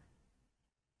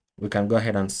 we can go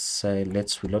ahead and say,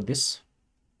 let's reload this.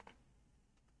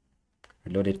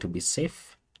 Reload it to be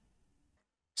safe.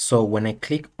 So when I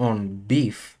click on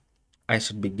beef, I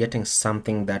should be getting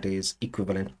something that is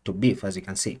equivalent to beef, as you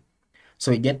can see.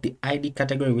 So we get the ID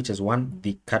category, which is 1,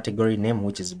 the category name,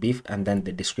 which is beef, and then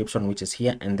the description, which is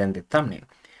here, and then the thumbnail.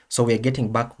 So we're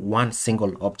getting back one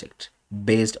single object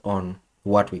based on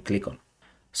what we click on.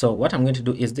 So what I'm going to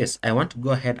do is this. I want to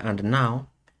go ahead and now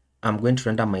I'm going to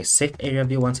render my safe area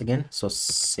view once again. So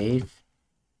safe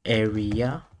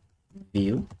area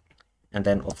view, and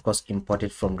then of course import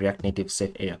it from React Native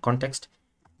safe area context.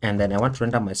 And then I want to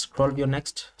render my scroll view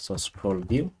next. So scroll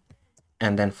view.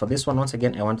 And then for this one, once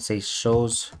again, I want to say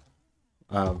shows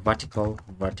vertical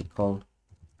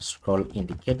scroll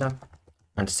indicator,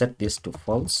 and set this to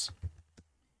false.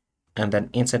 And then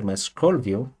inside my scroll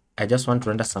view, I just want to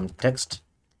render some text.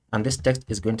 And this text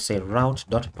is going to say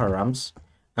route.params.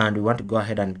 And we want to go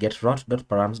ahead and get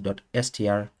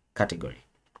route.params.str category.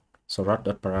 So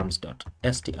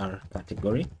route.params.str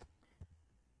category.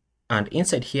 And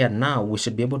inside here now, we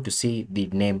should be able to see the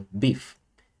name beef.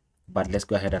 But let's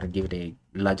go ahead and give it a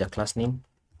larger class name,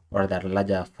 or that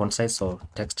larger font size. So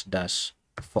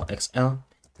text-4XL,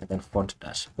 and then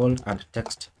font-bold, and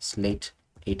text slate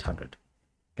 800.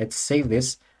 Let's save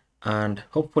this, and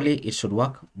hopefully it should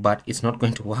work, but it's not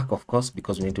going to work, of course,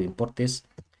 because we need to import this.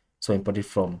 So import it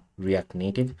from React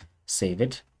Native, save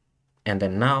it, and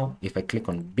then now if I click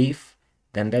on beef,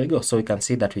 then there we go. So we can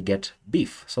see that we get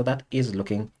beef. So that is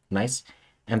looking nice.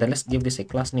 And then let's give this a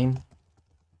class name,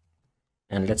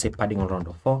 and let's say padding around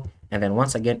 4. And then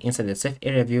once again, inside the safe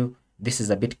area view, this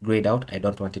is a bit grayed out. I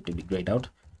don't want it to be grayed out.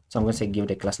 So I'm going to say give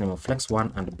it a class name of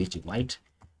flex1 and BG white,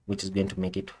 which is going to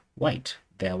make it white.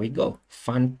 There we go.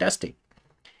 Fantastic.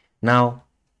 Now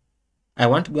I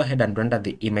want to go ahead and render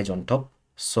the image on top.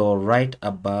 So right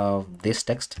above this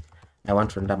text, I want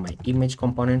to render my image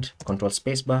component, control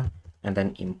spacebar, and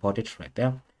then import it right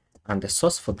there. And the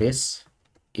source for this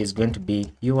is going to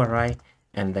be URI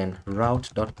and then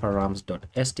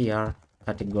route.params.str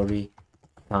category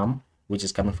thumb, which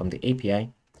is coming from the API.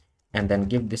 And then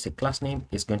give this a class name.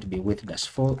 Is going to be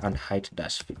width-full and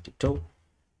height-52,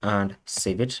 and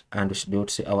save it, and we should be able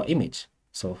to see our image.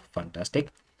 So fantastic.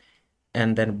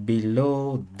 And then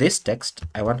below this text,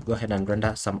 I want to go ahead and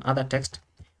render some other text,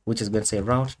 which is going to say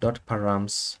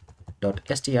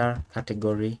route.params.str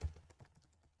category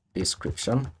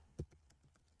description,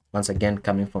 once again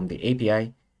coming from the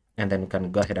API. And then we can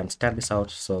go ahead and style this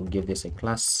out. So give this a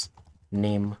class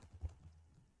name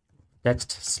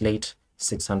text slate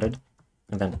 600,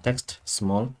 and then text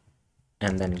small,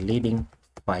 and then leading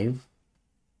 5,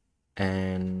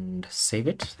 and save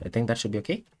it. I think that should be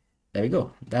okay. There we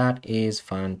go. That is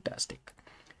fantastic.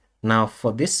 Now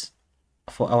for this,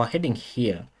 for our heading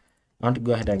here, I want to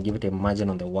go ahead and give it a margin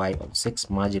on the Y of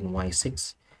 6, margin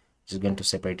Y6, which is going to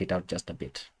separate it out just a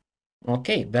bit.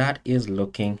 Okay, that is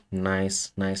looking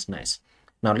nice. Now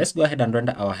let's go ahead and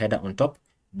render our header on top,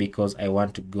 because I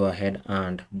want to go ahead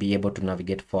and be able to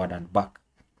navigate forward and back.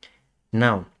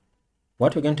 Now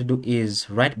what we're going to do is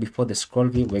right before the scroll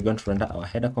view, we're going to render our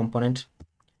header component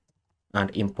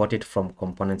and import it from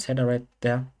components header right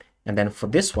there. And then for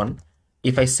this one,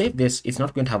 if I save this, it's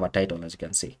not going to have a title, as you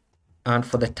can see. And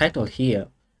for the title here,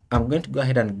 I'm going to go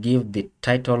ahead and give the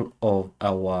title of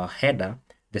our header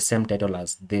the same title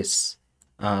as this,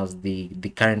 as the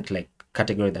current like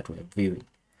category that we're viewing.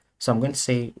 So I'm going to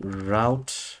say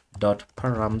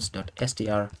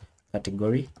route.params.str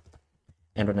category,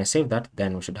 and when I save that,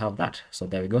 then we should have that. So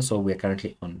there we go. So we're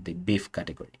currently on the beef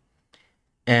category.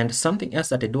 And something else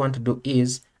that I do want to do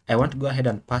is I want to go ahead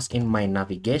and pass in my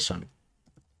navigation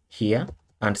here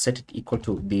and set it equal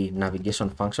to the navigation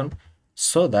function,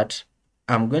 so that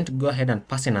I'm going to go ahead and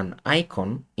pass in an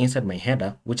icon inside my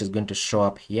header, which is going to show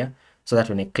up here, so that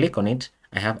when I click on it,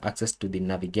 I have access to the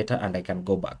navigator and I can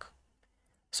go back.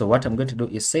 So what I'm going to do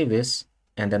is save this,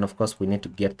 and then of course we need to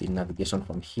get the navigation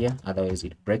from here, otherwise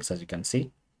it breaks, as you can see.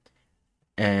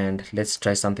 And let's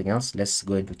try something else. Let's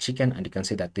go into chicken, and you can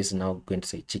see that this is now going to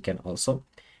say chicken also.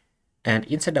 And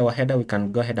inside our header, we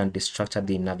can go ahead and destructure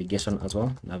the navigation as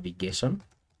well, navigation.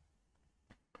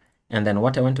 And then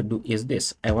what I want to do is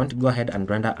this. I want to go ahead and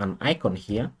render an icon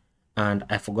here, and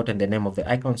I've forgotten the name of the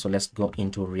icon. So let's go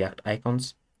into React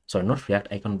icons. Sorry, not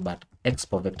React icon, but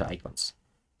Expo vector icons.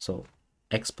 So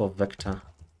Expo vector,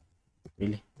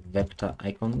 really, vector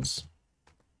icons.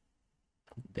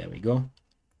 There we go.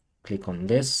 Click on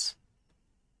this,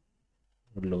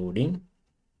 loading.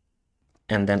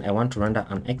 And then I want to render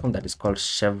an icon that is called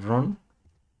chevron,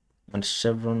 and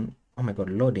chevron, oh my god,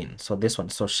 loading. So this one,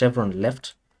 so chevron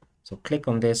left. So click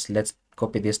on this, let's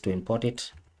copy this to import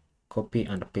it, copy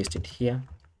and paste it here,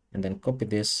 and then copy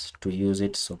this to use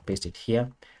it, so paste it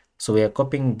here. So we are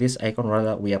copying this icon,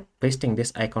 rather we are pasting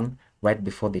this icon right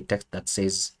before the text that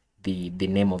says the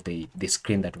name of the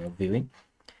screen that we're viewing.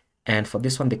 And for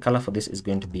this one, the color for this is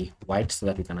going to be white, so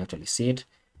that we can actually see it.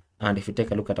 And if you take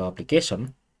a look at our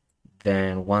application,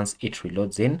 then once it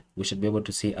reloads in, we should be able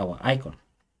to see our icon.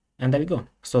 And there we go.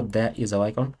 So there is our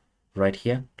icon right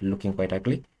here, looking quite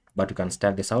ugly, but we can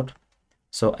style this out.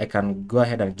 So I can go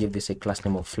ahead and give this a class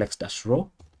name of flex-row,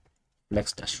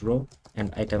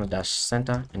 and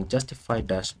item-center, and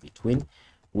justify-between,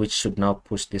 which should now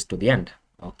push this to the end.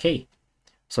 Okay,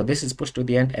 so this is pushed to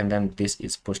the end, and then this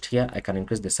is pushed here. I can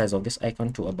increase the size of this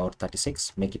icon to about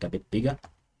 36, make it a bit bigger.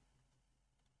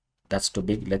 That's too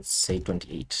big, let's say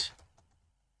 28.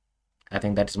 I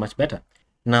think that is much better.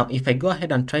 Now if I go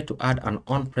ahead and try to add an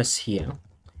on press here,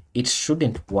 it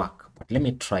shouldn't work, but let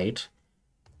me try it.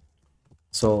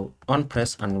 So on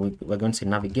press, and we're going to say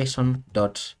navigation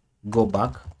dot go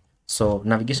back. So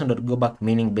navigation dot go back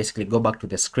meaning basically go back to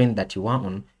the screen that you were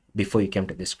on before you came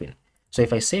to this screen. So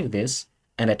if I save this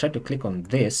and I try to click on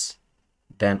this,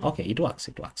 then okay, it works.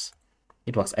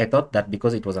 I thought that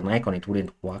because it was an icon it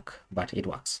wouldn't work, but it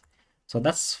works. So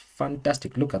that's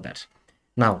fantastic. Look at that.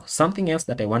 Now something else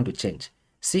that I want to change.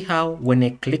 See how when I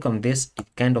click on this, it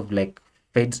kind of like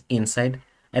fades inside.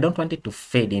 I don't want it to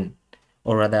fade in,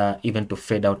 or rather even to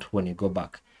fade out when you go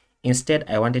back. Instead,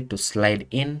 I want it to slide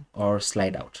in or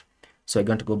slide out. So I'm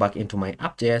going to go back into my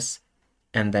app.js,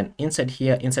 and then inside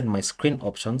here, inside my screen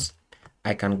options,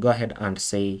 I can go ahead and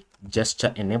say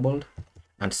gesture enabled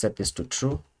and set this to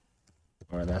true,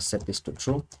 or rather set this to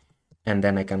true. And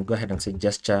then I can go ahead and say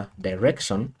gesture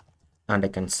direction, and I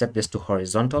can set this to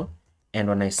horizontal. And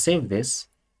when I save this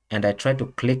and I try to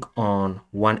click on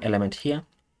one element here,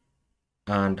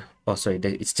 and oh sorry,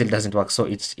 it still doesn't work. So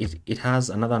it has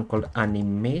another one called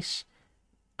animation.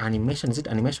 Is it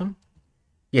animation?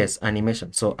 Yes,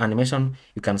 animation. So animation,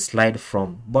 you can slide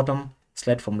from bottom,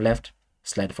 slide from left,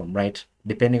 slide from right.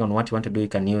 Depending on what you want to do, you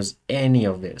can use any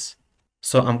of this.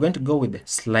 So I'm going to go with the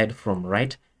slide from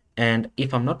right. And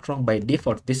if I'm not wrong, by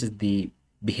default, this is the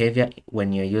behavior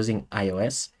when you're using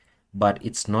iOS, but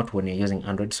it's not when you're using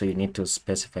Android. So you need to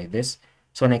specify this.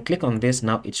 So when I click on this,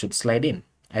 now it should slide in.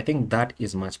 I think that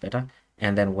is much better.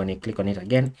 And then when you click on it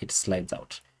again, it slides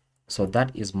out. So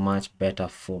that is much better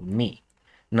for me.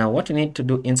 Now, what we need to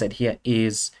do inside here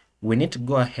is we need to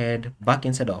go ahead back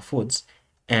inside our foods,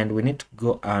 and we need to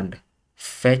go and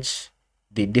fetch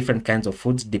the different kinds of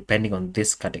foods depending on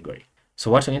this category.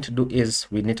 So what we need to do is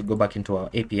we need to go back into our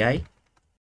API.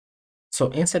 So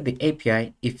inside the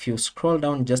API, if you scroll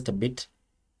down just a bit,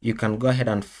 you can go ahead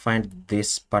and find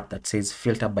this part that says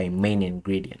filter by main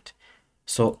ingredient.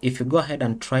 So if you go ahead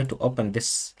and try to open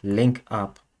this link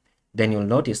up, then you'll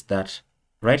notice that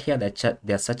right here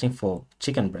they're searching for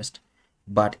chicken breast.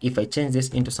 But if I change this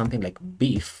into something like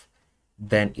beef,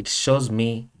 then it shows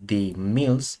me the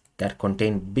meals that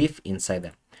contain beef inside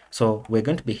them. So we're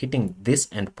going to be hitting this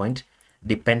endpoint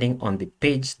depending on the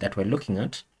page that we're looking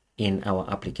at in our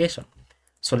application.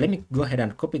 So let me go ahead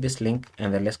and copy this link,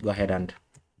 and then let's go ahead and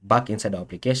back inside our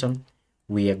application.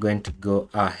 We are going to go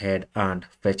ahead and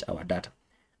fetch our data.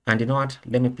 And you know what?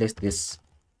 Let me place this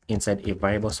inside a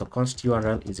variable. So const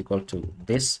URL is equal to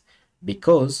this,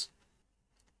 because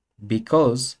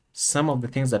some of the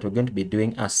things that we're going to be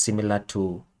doing are similar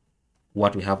to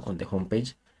what we have on the home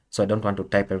page. So I don't want to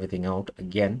type everything out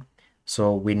again.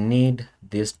 So we need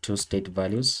these two state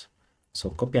values. So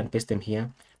copy and paste them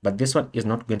here. But this one is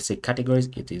not going to say categories.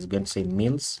 It is going to say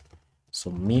meals. So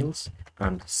meals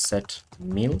and set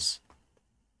meals.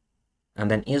 And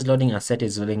then is loading and set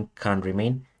is loading can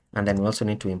remain. And then we also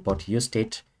need to import use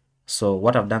state. So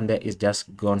what I've done there is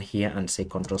just gone here and say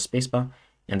control spacebar,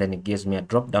 and then it gives me a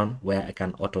drop down where I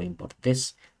can auto import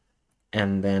this.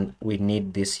 And then we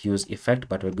need this use effect,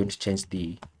 but we're going to change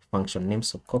the function name.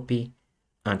 So copy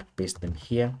and paste them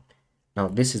here. Now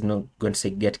this is not going to say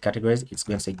get categories, it's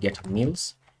going to say get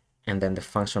meals, and then the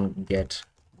function get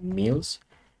meals.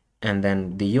 And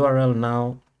then the URL,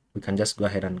 now we can just go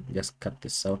ahead and just cut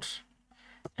this out,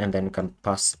 and then we can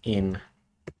pass in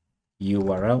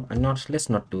URL. And let's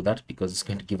not do that because it's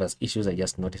going to give us issues. I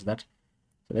just noticed that.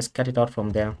 So let's cut it out from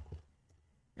there,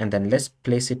 and then let's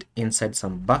place it inside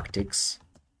some backticks,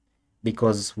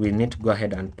 because we need to go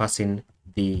ahead and pass in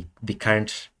the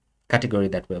current category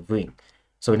that we're viewing.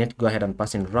 So we need to go ahead and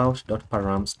pass in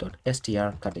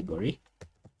route.params.str category,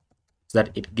 so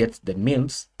that it gets the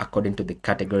meals according to the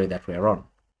category that we're on.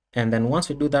 And then once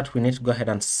we do that, we need to go ahead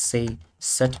and say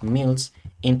set meals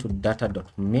into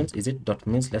data.meals. Is it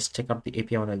 .meals? Let's check out the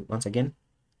API once again.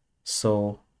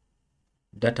 So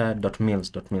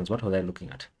data.meals, what was I looking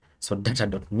at? So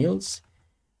data.meals,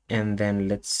 and then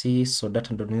let's see. So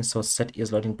data.meals, so set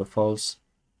is loading to false,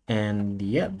 and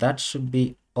yeah, that should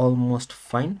be almost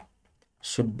fine.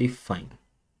 Should be fine.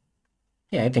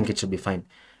 Yeah, I think it should be fine.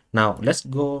 Now let's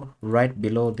go right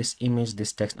below this image,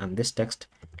 this text, and this text.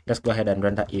 Let's go ahead and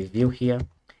render a view here,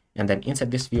 and then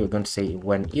inside this view we're going to say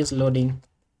when is loading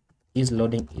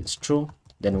is true,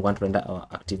 then we want to render our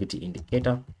activity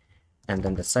indicator, and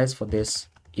then the size for this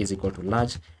is equal to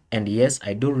large. And yes,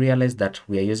 I do realize that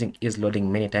we are using is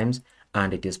loading many times,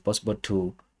 and it is possible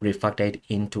to refactor it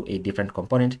into a different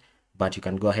component, but you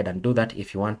can go ahead and do that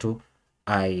if you want to.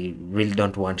 I really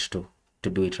don't want to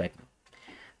do it right now.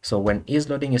 So when is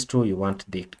loading is true, you want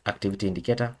the activity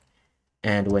indicator,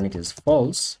 and when it is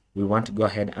false, we want to go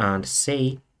ahead and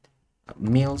say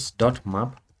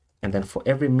meals.map, and then for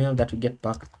every meal that we get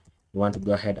back, we want to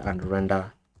go ahead and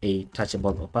render a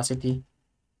touchable opacity.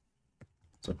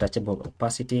 So touchable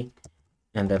opacity,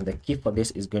 and then the key for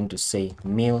this is going to say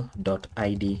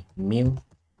meal.id meal,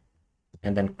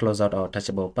 and then close out our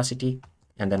touchable opacity,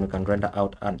 and then we can render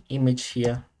out an image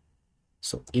here.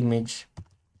 So image,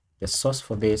 the source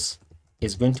for this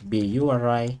is going to be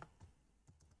URI,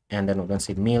 and then we're going to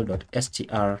say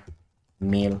meal.str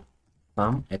meal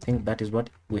thumb. I think that is what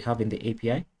we have in the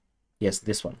API. Yes,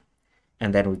 this one.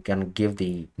 And then we can give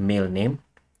the mail name.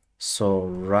 So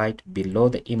right below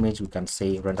the image, we can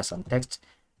say render some text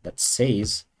that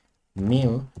says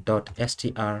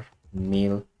mail.str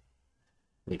mail.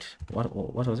 Wait, what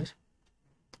was it?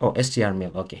 Oh, str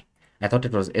mail. Okay, I thought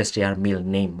it was str mail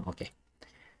name. Okay,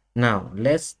 now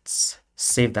let's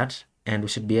save that, and we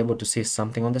should be able to see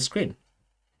something on the screen.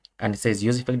 And it says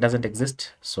use effect doesn't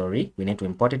exist. Sorry, we need to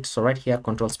import it. So right here,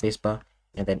 control spacebar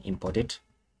and then import it.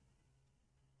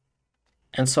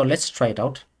 And so let's try it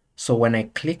out. So when I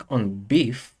click on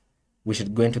beef, we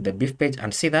should go into the beef page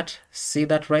and see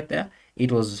that right there.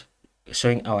 It was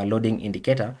showing our loading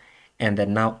indicator, and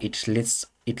then now it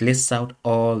lists out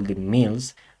all the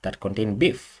meals that contain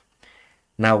beef.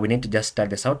 Now we need to just style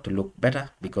this out to look better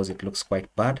because it looks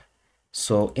quite bad.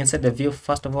 So inside the view,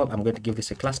 first of all, I'm going to give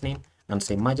this a class name and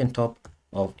say margin top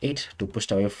of 8 to push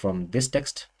away from this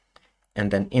text. And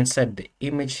then inside the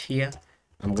image here,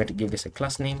 I'm going to give this a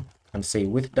class name and say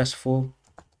width dash full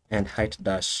and height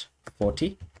dash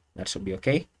 40. That should be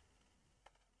okay.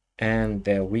 And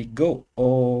there we go.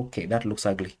 Okay, that looks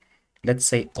ugly. Let's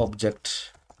say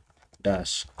object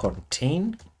dash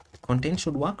contain. Contain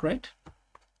should work, right?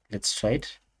 Let's try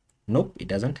it. Nope, it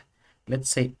doesn't. Let's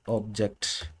say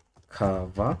object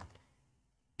cover.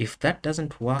 If that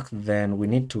doesn't work, then we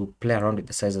need to play around with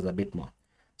the sizes a bit more.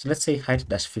 So let's say height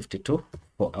dash 52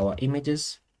 for our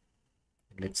images.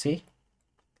 Let's see.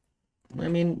 I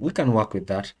mean, we can work with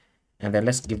that. And then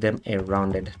let's give them a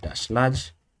rounded dash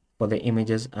large for the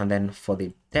images. And then for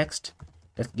the text,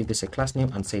 let's give this a class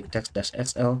name and say text dash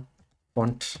XL,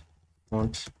 font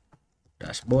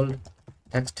dash bold,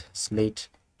 text slate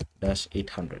dash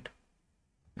 800.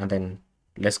 And then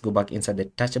let's go back inside the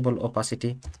touchable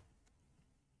opacity,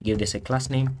 give this a class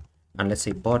name, and let's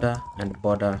say border and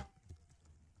border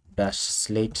dash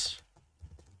slate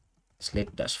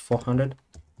dash 400,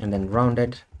 and then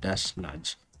rounded dash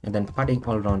large, and then padding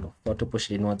all around for to push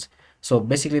it inwards. So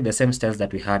basically the same styles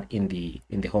that we had in the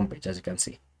home page, as you can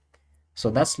see.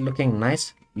 So that's looking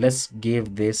nice. Let's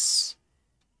give this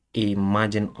a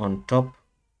margin on top.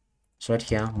 So right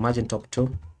here, margin top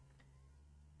 2,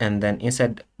 and then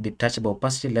inside the touchable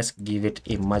opacity, let's give it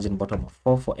a margin bottom of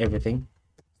 4 for everything,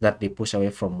 that they push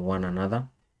away from one another.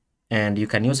 And you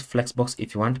can use flexbox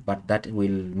if you want, but that will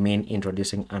mean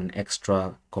introducing an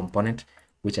extra component,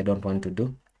 which I don't want to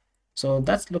do. So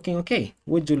that's looking okay.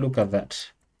 Would you look at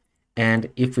that? And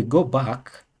if we go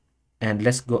back and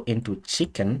let's go into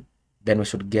chicken, then we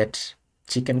should get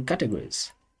chicken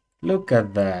categories. Look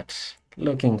at that,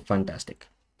 looking fantastic.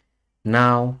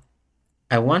 Now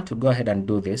I want to go ahead and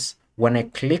do this. When I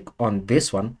click on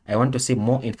this one, I want to see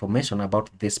more information about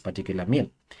this particular meal.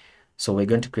 So we're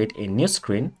going to create a new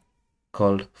screen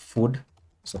called food.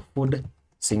 So food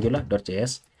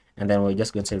singular.js, and then we're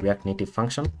just going to say React Native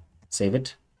function, save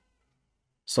it.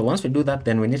 So once we do that,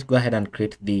 then we need to go ahead and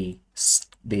create the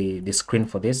screen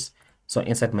for this. So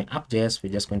inside my app.js,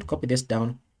 we're just going to copy this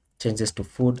down, change this to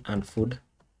food and food.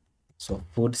 So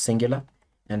food singular,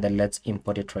 and then let's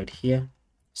import it right here.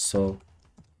 So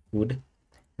food,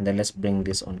 and then let's bring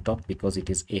this on top because it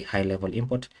is a high level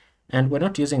import, and we're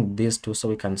not using these two, so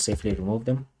we can safely remove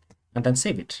them and then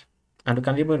save it. And we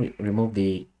can even remove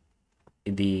the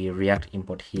React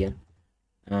import here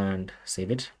and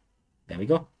save it. There we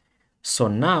go. So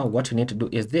now what we need to do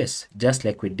is this, just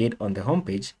like we did on the home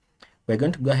page, we're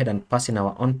going to go ahead and pass in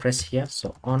our on press here.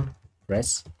 So on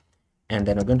press, and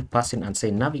then we're going to pass in and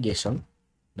say navigation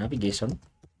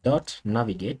dot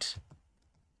navigate,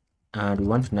 and we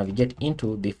want to navigate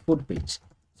into the food page,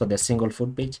 so the single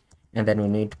food page. And then we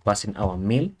need to pass in our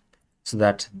meal, so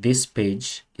that this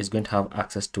page is going to have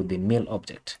access to the meal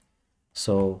object.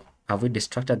 So have we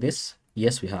destructed this?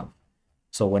 Yes, we have.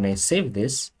 So when I save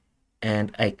this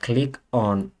and I click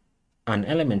on an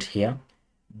element here,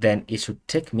 then it should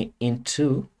take me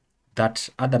into that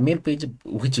other meal page,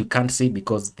 which you can't see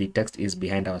because the text is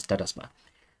behind our status bar.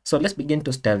 So let's begin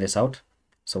to style this out.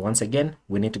 So once again,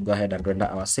 we need to go ahead and render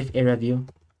our safe area view.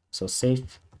 So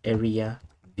safe area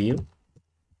view,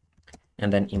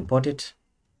 and then import it.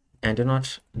 And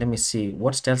let me see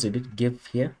what styles did it give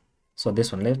here. So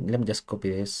this one, let me just copy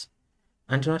this.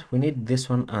 And we need this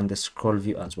one and the scroll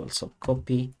view as well. So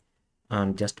copy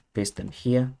and just paste them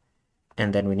here.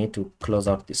 And then we need to close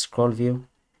out the scroll view,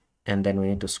 and then we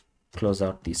need to close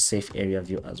out the safe area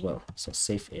view as well. So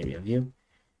safe area view,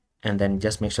 and then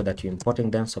just make sure that you're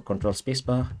importing them. So control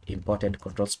spacebar, imported,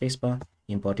 control spacebar,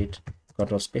 import it,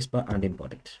 control spacebar, and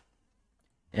import it,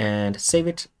 and save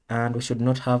it. And we should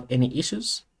not have any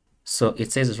issues. So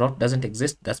it says route doesn't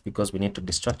exist. That's because we need to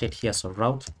destruct it here. So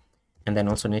route, and then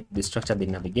also need to destructure the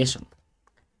navigation.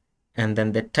 And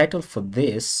then the title for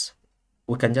this,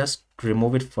 we can just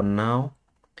remove it for now.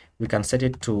 We can set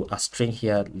it to a string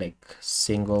here, like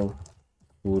single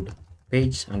food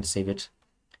page, and save it.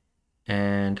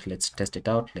 And let's test it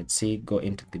out. Let's see, go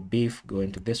into the beef, go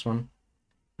into this one,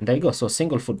 and there you go. So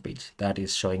single food page, that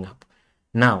is showing up.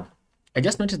 Now I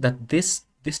just noticed that this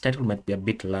title might be a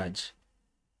bit large.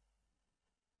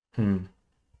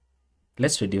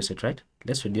 Let's reduce it, right?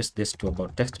 Let's reduce this to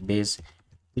about text base,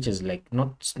 which is like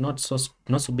not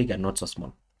so big and not so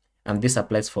small. And this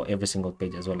applies for every single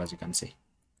page as well, as you can see.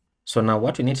 So now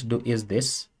what we need to do is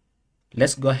this.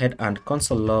 Let's go ahead and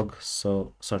console log.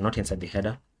 So not inside the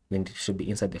header, when it should be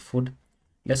inside the food.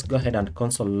 Let's go ahead and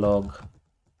console log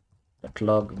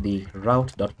the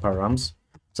route.params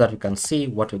so that we can see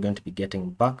what we're going to be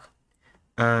getting back.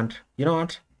 And you know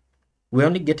what? We're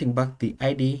only getting back the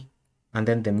ID and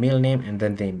then the meal name and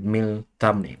then the meal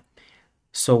thumbnail.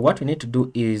 So what we need to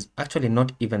do is actually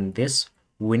not even this.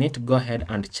 We need to go ahead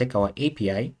and check our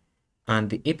API, and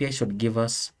the API should give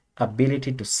us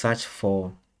ability to search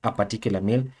for a particular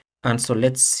meal. And so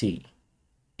let's see.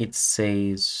 It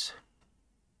says,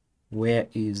 where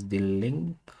is the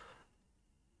link?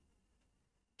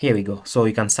 Here we go. So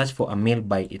you can search for a meal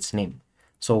by its name.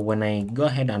 So when I go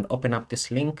ahead and open up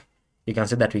this link, you can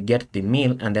see that we get the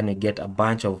meal and then we get a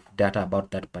bunch of data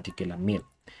about that particular meal.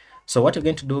 So what we're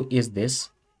going to do is this.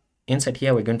 Inside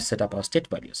here, we're going to set up our state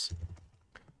values.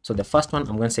 So the first one,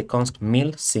 I'm going to say const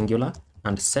meal singular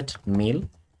and set meal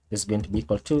is going to be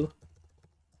equal to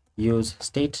use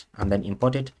state and then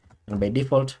import it. And by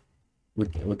default, we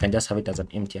can just have it as an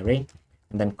empty array.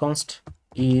 And then const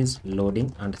is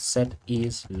loading and set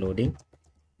is loading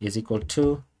is equal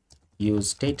to use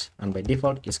state, and by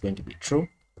default is going to be true.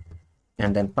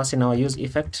 And then pass in our use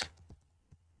effect,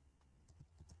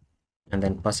 and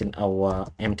then pass in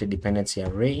our empty dependency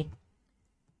array.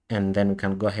 And then we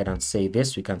can go ahead and say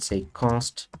this. We can say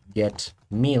const get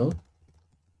meal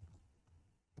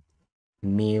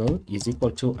is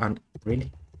equal to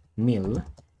meal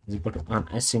is equal to an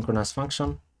asynchronous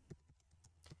function.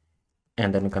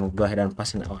 And then we can go ahead and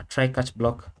pass in our try catch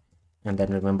block, and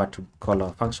then remember to call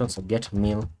our function. So get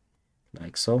meal,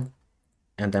 like so.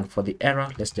 And then for the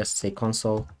error, let's just say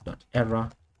console.error,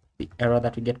 the error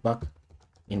that we get back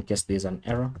in case there's an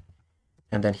error.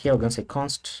 And then here we're going to say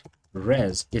const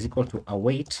res is equal to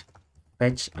await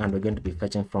fetch, and we're going to be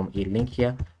fetching from a link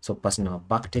here. So passing our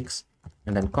backticks,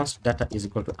 and then const data is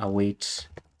equal to await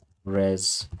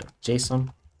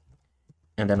res.json.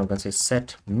 And then we're going to say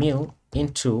set meal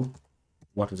into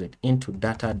into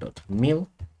data.meal,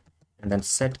 and then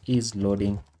set is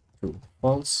loading to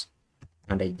false.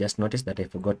 And I just noticed that I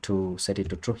forgot to set it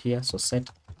to true here. So set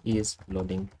is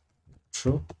loading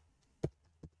true.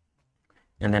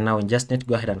 And then now we just need to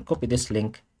go ahead and copy this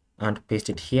link and paste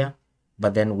it here.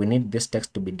 But then we need this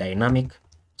text to be dynamic.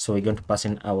 So we're going to pass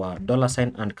in our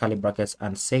 $ and curly brackets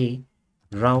and say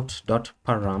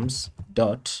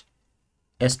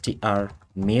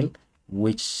route.params.strmeal,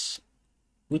 which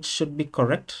should be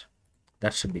correct.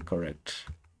 That should be correct.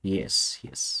 Yes.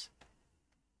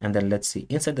 And then let's see,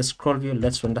 inside the scroll view,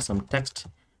 let's render some text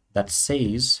that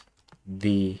says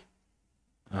the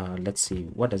let's see,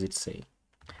 what does it say?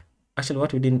 Actually,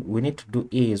 what we need to do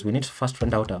is we need to first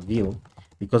render out a view,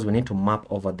 because we need to map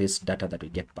over this data that we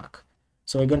get back.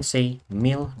 So we're going to say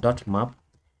meal.map,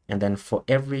 and then for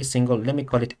every single, let me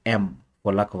call it M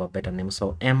for lack of a better name.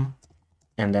 So M,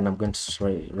 and then I'm going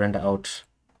to render out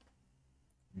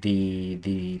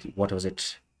the what was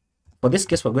it? For this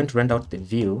case, we're going to render out the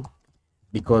view,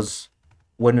 because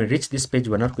when we reach this page,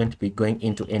 we're not going to be going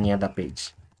into any other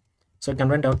page. So we can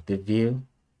render out the view,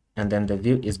 and then the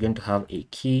view is going to have a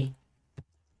key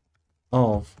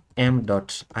of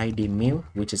m.id meal,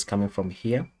 which is coming from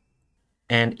here.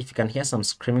 And if you can hear some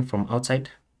screaming from outside,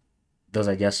 those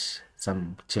are just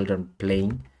some children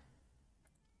playing.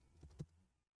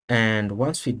 And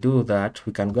once we do that,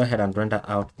 we can go ahead and render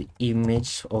out the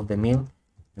image of the meal,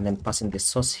 and then pass in the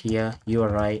source here,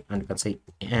 URI, and you can say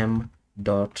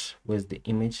where's the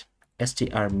image,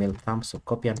 str meal thumb. So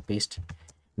copy and paste,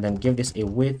 and then give this a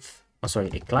width,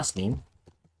 a class name.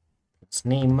 Its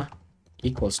name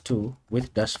equals to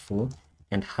width dash full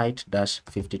and height dash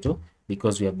 52,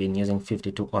 because we have been using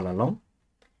 52 all along.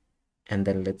 And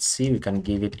then let's see, we can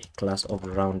give it a class of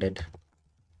rounded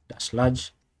dash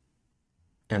large,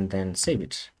 and then save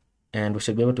it. And we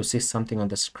should be able to see something on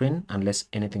the screen unless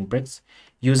anything breaks.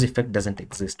 Use effect doesn't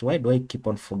exist. Why do I keep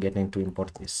on forgetting to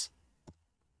import this?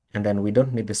 And then we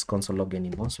don't need this console log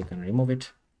anymore, so we can remove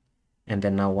it. And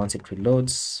then now once it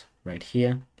reloads right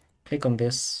here, click on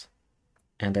this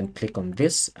and then click on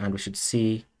this, and we should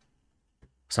see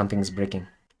something is breaking.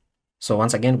 So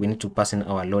once again, we need to pass in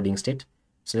our loading state.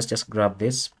 So let's just grab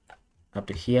this up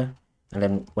to here, and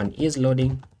then when is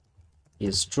loading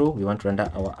is true, we want to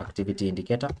render our activity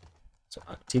indicator. So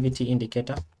activity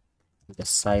indicator, the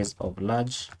size of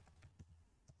large,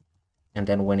 and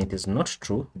then when it is not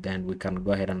true, then we can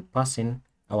go ahead and pass in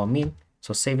our meal.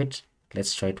 So save it.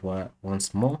 Let's try it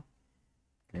once more.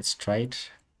 Let's try it.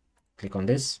 Click on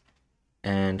this,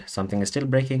 and something is still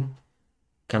breaking.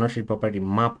 Cannot read property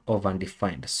map of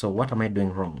undefined. So what am I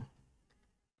doing wrong?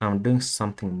 I'm doing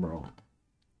something wrong.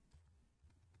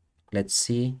 Let's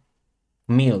see.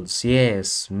 Meals,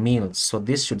 yes, meals. So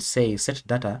this should say set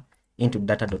data into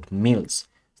data.meals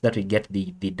so that we get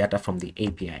the data from the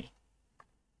API.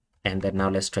 And then now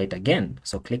let's try it again.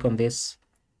 So click on this,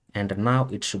 and now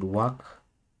it should work,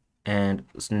 and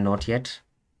it's not yet.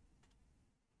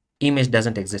 Image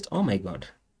doesn't exist. Oh my god,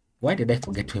 why did I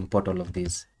forget to import all of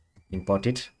these? Import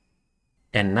it,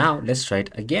 and now let's try it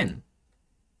again.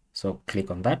 So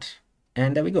click on that,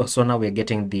 and there we go. So now we're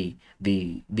getting the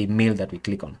meal that we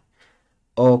click on.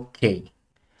 Okay,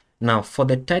 now for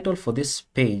the title for this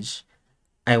page,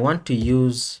 I want to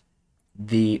use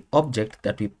the object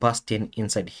that we passed in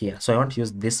inside here. So I want to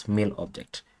use this meal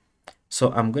object.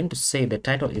 So I'm going to say the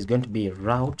title is going to be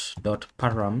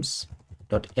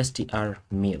route.params.str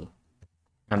meal,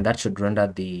 and that should render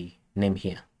the name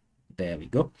here. There we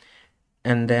go.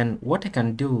 And then what I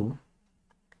can do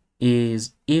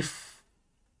is if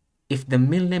the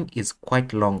meal name is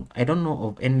quite long, I don't know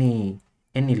of any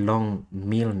long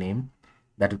meal name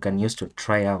that we can use to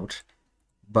try out,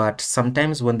 but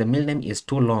sometimes when the meal name is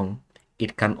too long,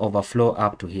 it can overflow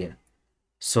up to here.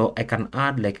 So I can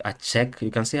add like a check.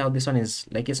 You can see how this one is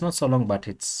like, it's not so long, but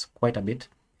it's quite a bit.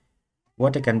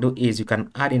 What I can do is you can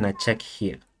add in a check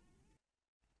here.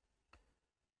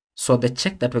 So the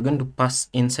check that we're going to pass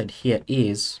inside here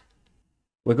is,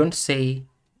 we're going to say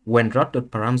when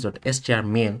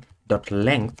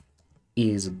route.params.strMail.length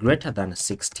is greater than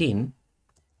 16,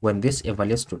 when this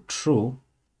evaluates to true,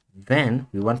 then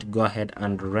we want to go ahead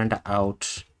and render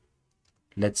out,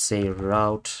 let's say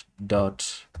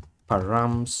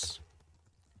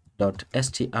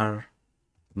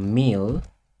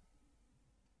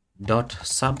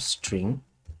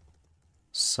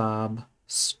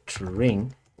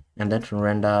and then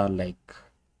render like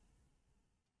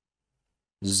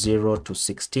 0 to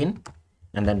 16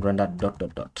 and then render ...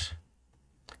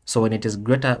 So when it is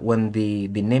greater, when the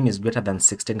name is greater than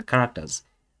 16 characters,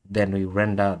 then we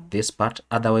render this part.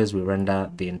 Otherwise we render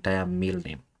the entire meal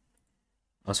name.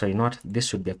 Also, you know what, this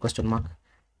should be a question mark,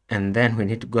 and then we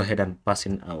need to go ahead and pass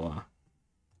in our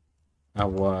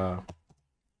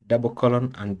double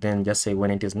colon, and then just say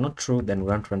when it is not true, then we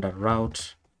want to render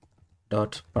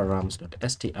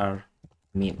route.params.str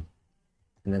meal,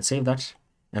 and then save that.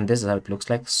 And this is how it looks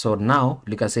like. So now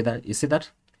you can see that, you see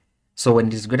that, so when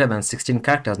it is greater than 16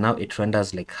 characters, now it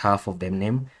renders like half of the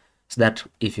name, so that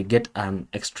if you get an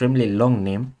extremely long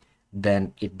name,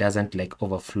 then it doesn't like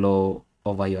overflow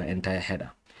over your entire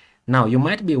header. Now you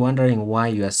might be wondering why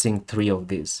you are seeing 3 of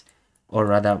these, or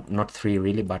rather not 3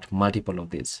 really, but multiple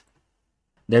of these.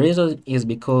 The reason is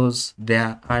because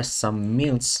there are some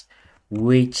meals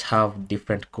which have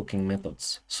different cooking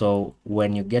methods. So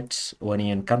when you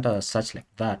encounter a search like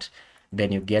that,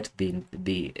 then you get you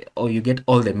get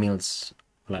all the meals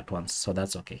all at once. So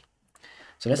that's okay.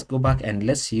 So let's go back and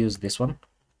let's use this one,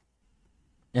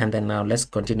 and then now let's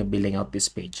continue building out this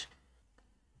page.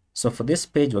 So for this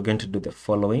page, we're going to do the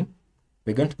following.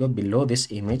 We're going to go below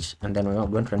this image, and then we're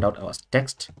going to render out our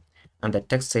text, and the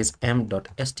text says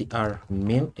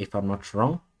m.strmeal, if I'm not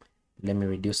wrong. Let me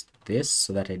reduce this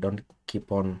so that I don't keep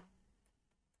on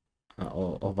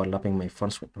overlapping my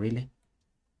fonts really.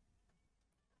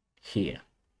 Here,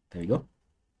 there we go.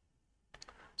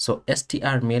 So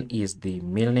strmeal is the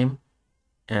meal name,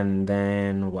 and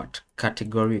then what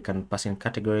category, you can pass in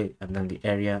category, and then the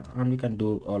area, and we can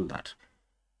do all that.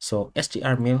 So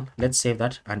strmeal, let's save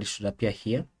that, and it should appear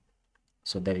here.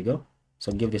 So there we go.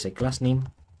 So give this a class name,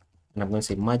 and I'm going to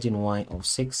say margin y of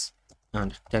 6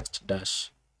 and text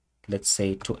dash, let's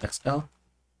say 2XL,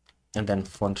 and then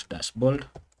font dash bold,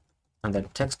 and then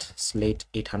text slate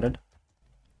 800.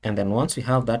 And then once we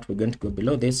have that, we're going to go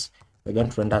below this, we're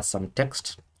going to render some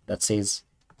text that says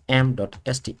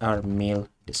m.strmeal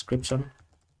description,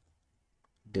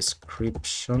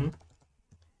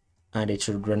 and it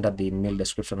should render the meal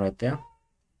description right there.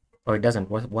 Or it doesn't.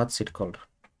 What's it called?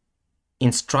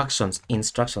 Instructions,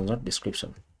 not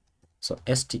description. So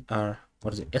str,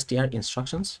 what is it? str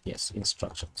instructions? Yes,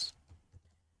 instructions.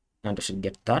 And we should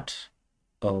get that.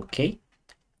 Okay.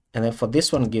 And then for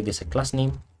this one, give this a class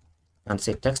name and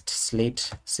say text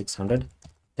slate 600,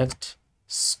 text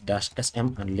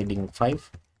 -sm and leading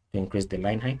 5 to increase the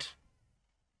line height.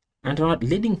 And you know what,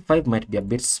 leading 5 might be a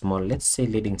bit small. Let's say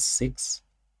leading 6.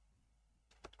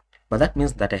 But that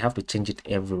means that I have to change it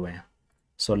everywhere.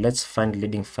 So let's find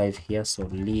leading 5 here. So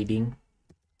leading,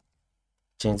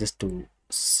 change this to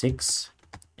 6.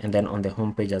 And then on the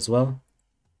home page as well,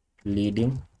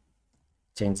 leading,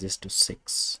 change this to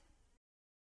 6.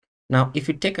 Now, if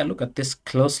you take a look at this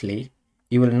closely,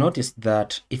 you will notice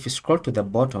that if you scroll to the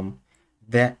bottom,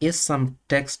 there is some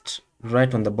text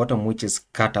right on the bottom which is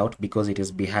cut out because it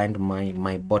is behind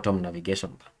my bottom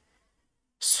navigation bar.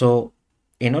 So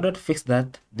in order to fix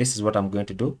that, this is what I'm going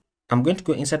to do. I'm going to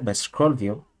go inside my scroll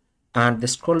view, and the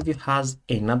scroll view has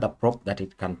another prop that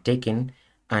it can take in,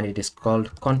 and it is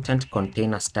called content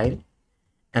container style.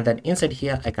 And then inside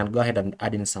here, I can go ahead and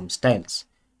add in some styles.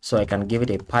 So I can give it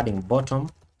a padding bottom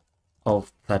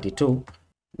of 32,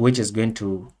 which is going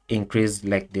to increase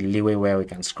like the leeway where we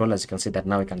can scroll. As you can see that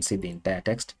now we can see the entire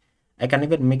text. I can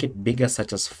even make it bigger,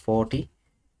 such as 40,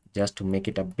 just to make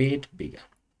it a bit bigger.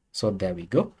 So there we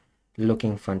go,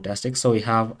 looking fantastic. So we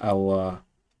have our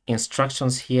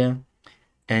instructions here,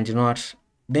 and you know what,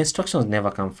 the instructions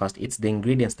never come first, it's the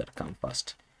ingredients that come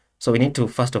first. So we need to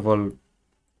first of all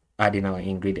add in our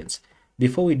ingredients.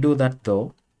 Before we do that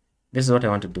though, this is what I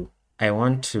want to do. I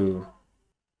want to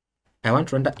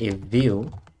render a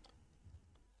view,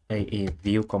 a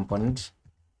view component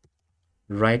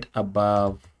right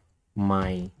above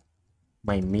my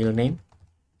meal name,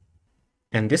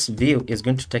 and this view is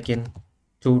going to take in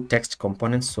 2 text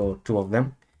components, so 2 of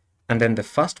them. And then the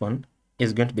first one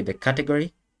is going to be the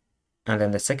category, and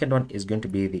then the second one is going to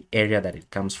be the area that it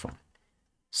comes from.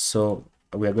 So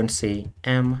we are going to say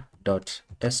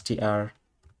m.str,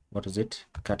 what is it,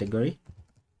 category,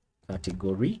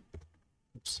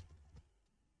 oops,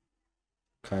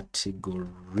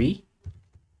 category,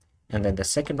 and then the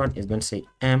second one is going to say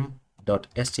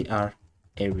m.str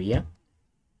area,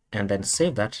 and then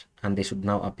save that, and they should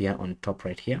now appear on top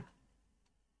right here.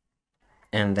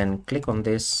 And then click on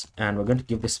this, and we're going to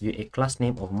give this view a class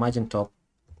name of margin top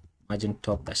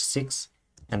 -6,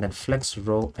 and then flex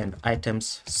row and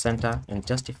items center, and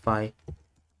justify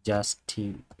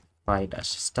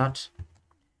 -start,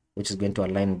 which is going to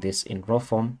align this in raw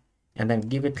form, and then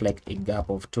give it like a gap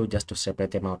of 2 just to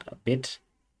separate them out a bit.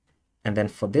 And then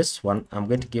for this one, I'm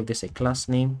going to give this a class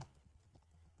name,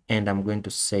 and I'm going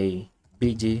to say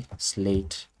bg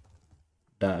slate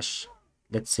dash,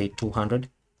 let's say 200.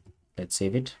 Let's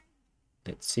save it.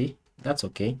 Let's see, that's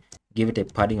okay. Give it a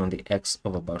padding on the x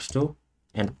of about 2,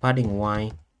 and padding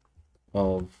y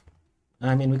of,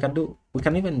 I mean, we can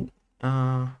even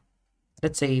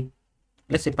let's say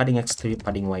padding x3,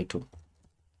 padding y2.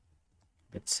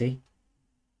 Let's see.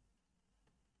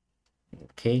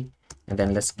 Okay, and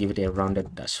then let's give it a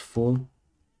rounded dash full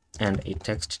and a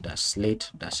text dash slate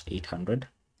dash 800.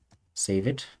 Save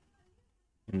it,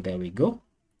 and there we go.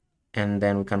 And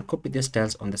then we can copy these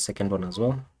styles on the second one as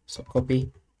well. So copy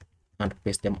and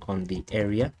paste them on the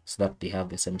area so that they have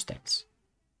the same styles.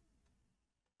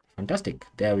 Fantastic,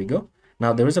 there we go.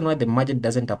 Now the reason why the margin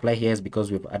doesn't apply here is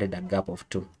because we've added a gap of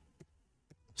 2.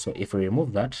 So if we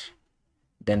remove that,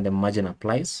 then the margin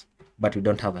applies, but we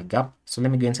don't have a gap. So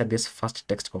let me go inside this first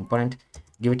text component,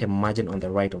 give it a margin on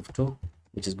the right of 2,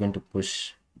 which is going to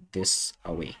push this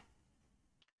away.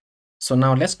 So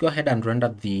now let's go ahead and render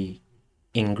the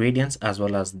ingredients as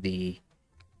well as the,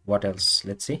 what else,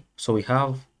 let's see. So we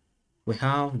have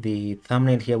the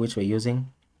thumbnail here which we're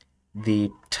using,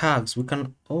 the tags. We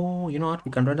can, oh, you know what,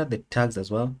 we can render the tags as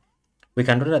well. We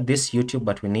can render this YouTube,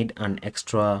 but we need an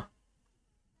extra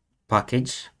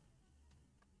package.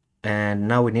 And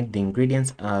now we need the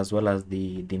ingredients as well as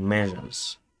the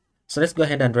measures. So let's go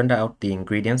ahead and render out the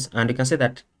ingredients, and you can see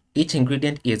that each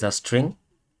ingredient is a string,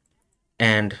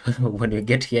 and when you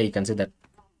get here you can see that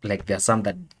like there are some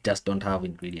that just don't have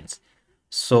ingredients.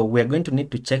 So we're going to need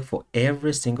to check for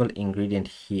every single ingredient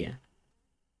here,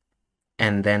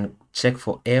 and then check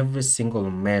for every single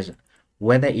measure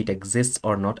whether it exists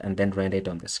or not, and then render it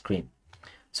on the screen.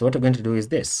 So what we're going to do is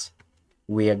this.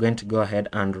 We are going to go ahead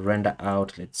and render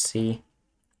out, let's see.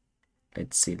 I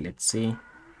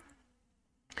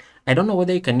don't know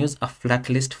whether you can use a flat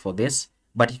list for this,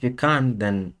 but if you can,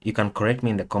 then you can correct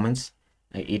me in the comments.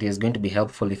 It is going to be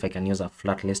helpful if I can use a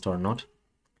flat list or not.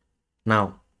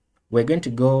 Now we're going to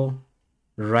go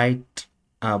right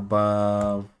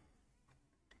above,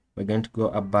 we're going to go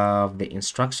above the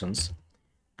instructions,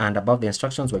 and above the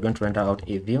instructions we're going to render out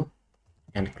a view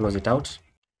and close it out.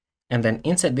 And then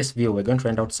inside this view we're going to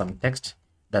render out some text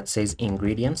that says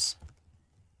ingredients,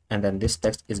 and then this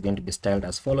text is going to be styled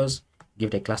as follows.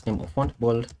 Give it a class name of font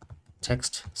bold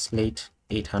text slate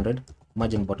 800,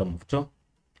 margin bottom of 2,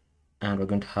 and we're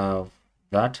going to have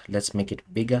that. Let's make it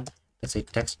bigger. Let's say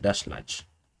text dash large.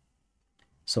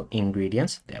 So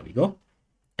ingredients, there we go.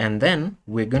 And then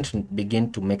we're going to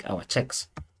begin to make our checks.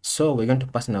 So we're going to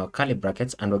pass in our curly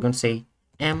brackets, and we're going to say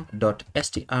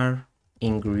m.str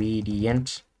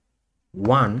ingredient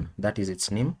 1, that is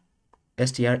its name,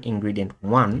 str ingredient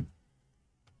 1,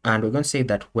 and we're going to say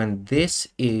that when this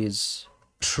is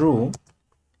true,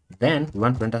 then we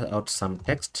want to render out some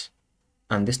text,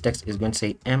 and this text is going to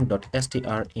say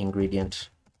m.str ingredient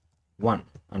 1,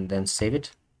 and then save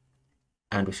it,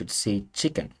 and we should see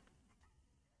chicken.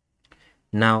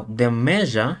 Now the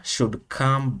measure should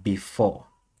come before.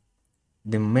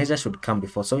 The measure should come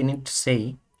before. So we need to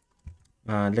say,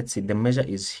 let's see, the measure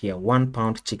is here, 1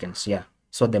 pound chickens. Yeah.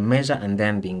 So the measure and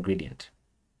then the ingredient.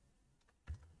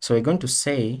 So we're going to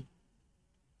say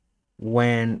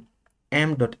when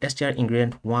m.str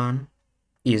ingredient 1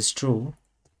 is true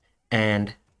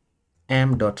and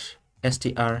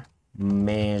m.str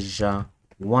measure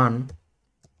 1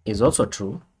 is also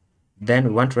true, then we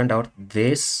want to render out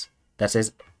this that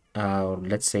says,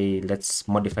 let's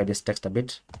modify this text a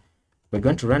bit. We're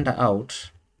going to render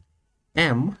out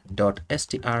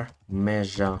m.str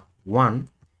measure 1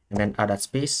 and then add a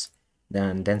space,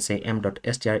 then say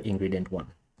m.str ingredient 1.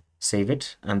 Save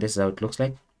it, and this is how it looks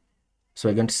like. So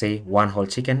we're going to say 1 whole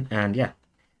chicken, and yeah,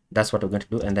 that's what we're going to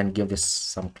do, and then give this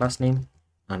some class name,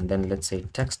 and then let's say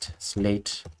text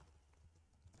slate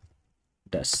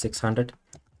dash 600,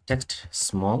 text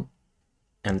small,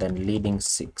 and then leading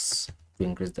 6 to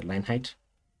increase the line height.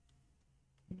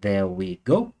 There we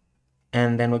go.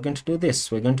 And then we're going to do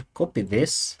this. We're going to copy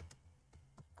this,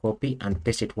 copy and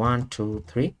paste it 1, 2,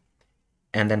 3,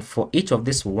 and then for each of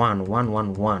this 1, 1,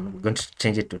 1, 1, we're going to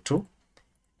change it to 2.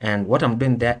 And what I'm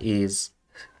doing there is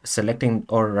selecting,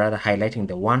 or rather highlighting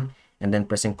the 1 and then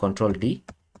pressing Ctrl D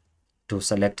to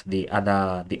select the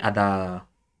other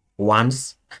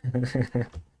ones.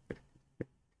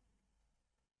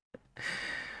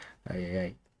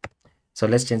 So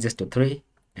let's change this to 3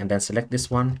 and then select this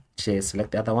one,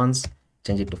 select the other ones,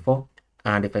 change it to 4,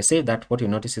 and if I save that, what you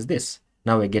notice is this.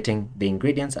 Now we're getting the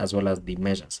ingredients as well as the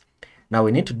measures. Now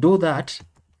we need to do that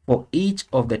for each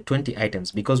of the 20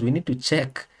 items because we need to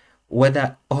check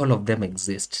whether all of them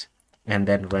exist and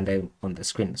then render on the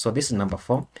screen. So this is number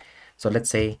 4. So let's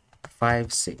say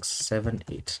 5, 6, 7,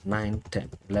 8, 9, 10,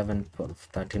 11, 12,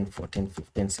 13, 14,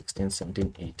 15, 16,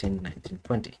 17, 18, 19,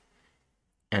 20.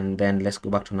 And then let's go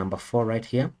back to number 4 right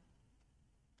here.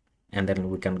 And then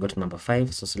we can go to number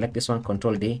 5. So select this one,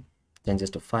 Control D, change this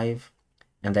to 5,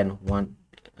 and then one,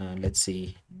 let's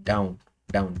see, down,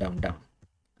 down, down, down,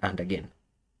 and again.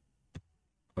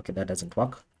 Okay, that doesn't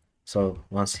work. So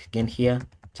once again here,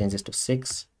 change this to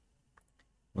 6.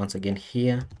 Once again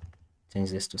here,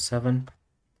 change this to 7.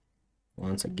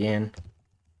 Once again,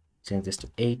 change this to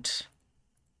 8,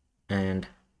 and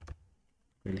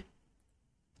really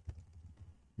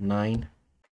 9,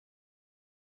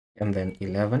 and then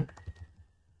 11,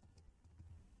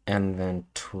 and then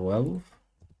 12,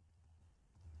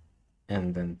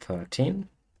 and then 13,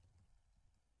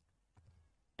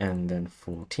 and then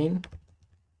 14,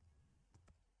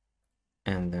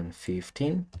 and then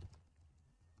 15,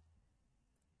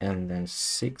 and then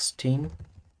 16,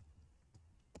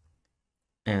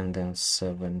 and then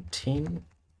 17,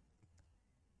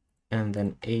 and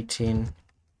then 18,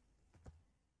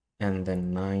 and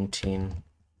then 19,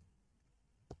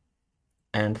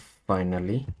 and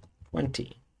finally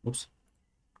 20. Oops,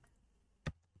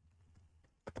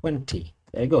 20.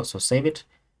 There you go. So save it,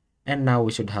 and now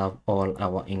we should have all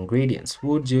our ingredients.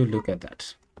 Would you look at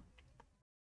that?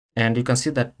 And you can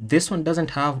see that this one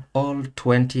doesn't have all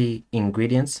 20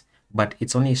 ingredients, but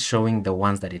it's only showing the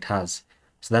ones that it has.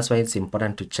 So that's why it's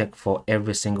important to check for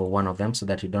every single one of them so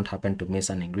that you don't happen to miss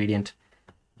an ingredient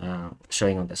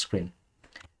showing on the screen.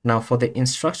 Now for the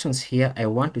instructions here, I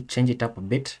want to change it up a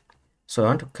bit. So I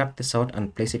want to cut this out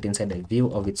and place it inside a view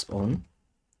of its own.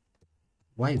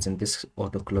 Why isn't this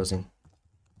auto closing?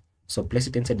 So place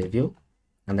it inside the view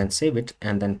and then save it,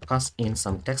 and then pass in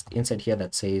some text inside here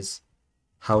that says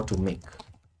how to make.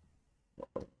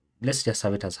 Let's just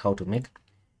have it as how to make,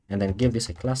 and then give this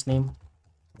a class name,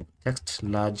 text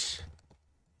large,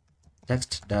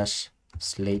 text dash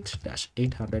slate dash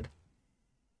 800,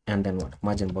 and then what,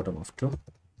 margin bottom of 2.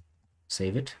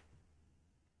 Save it,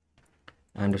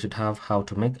 and we should have how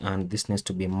to make, and this needs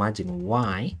to be margin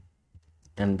Y,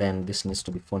 and then this needs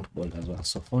to be font bold as well.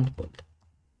 So font bold,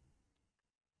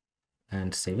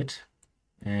 and save it,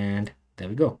 and there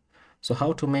we go. So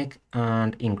how to make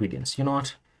and ingredients. You know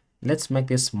what? Let's make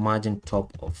this margin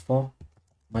top of 4,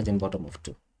 margin bottom of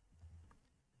 2. I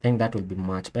think that will be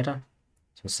much better.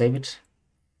 So save it.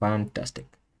 Fantastic.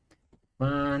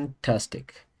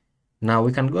 Fantastic. Now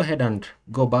we can go ahead and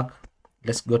go back.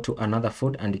 Let's go to another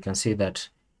food, and you can see that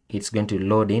it's going to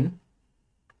load in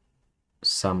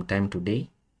sometime today.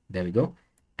 There we go.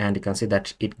 And you can see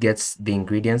that it gets the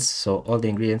ingredients, so all the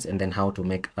ingredients, and then how to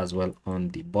make as well on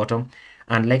the bottom.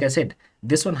 And like I said,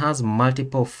 this one has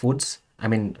multiple foods. I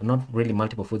mean, not really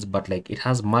multiple foods, but like it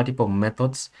has multiple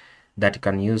methods that you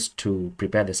can use to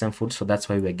prepare the same food. So that's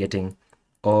why we're getting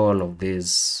all of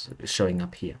these showing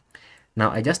up here. Now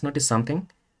I just noticed something,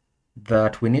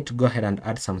 that we need to go ahead and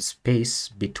add some space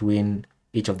between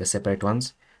each of the separate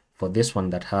ones for this one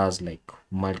that has like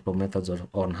multiple methods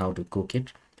on how to cook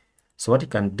it. So what you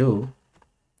can do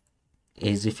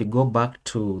is, if you go back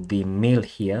to the meal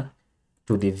here,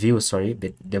 to the view, sorry,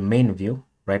 the main view,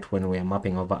 right, when we are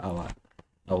mapping over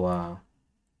our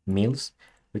meals,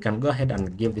 we can go ahead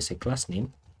and give this a class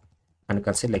name, and you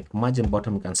can see like margin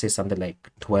bottom, you can see something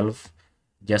like 12,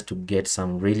 just to get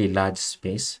some really large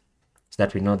space, so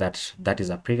that we know that that is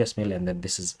a previous meal and then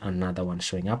this is another one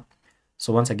showing up.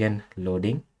 So once again,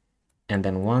 loading, and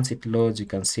then once it loads, you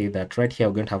can see that right here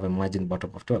we're going to have a margin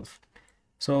bottom of 12.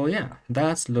 So yeah,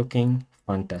 that's looking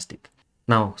fantastic.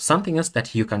 Now, something else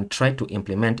that you can try to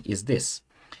implement is this.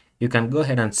 You can go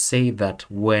ahead and say that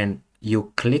when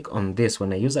you click on this,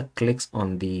 when a user clicks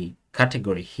on the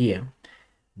category here,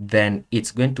 then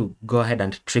it's going to go ahead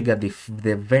and trigger the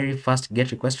very first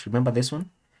GET request. Remember this one?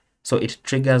 So it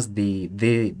triggers the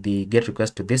GET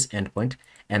request to this endpoint,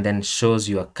 and then shows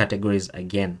your categories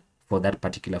again for that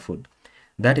particular food.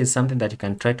 That is something that you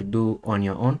can try to do on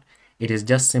your own. It is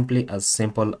just simply as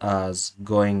simple as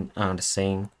going and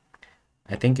saying,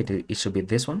 I think it should be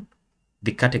this one,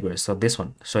 the category. So this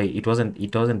one, sorry, it wasn't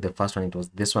the first one, it was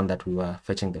this one that we were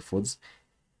fetching the foods.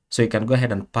 So you can go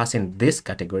ahead and pass in this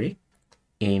category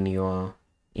in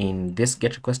this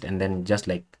GET request, and then just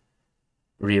like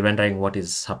re-rendering what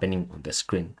is happening on the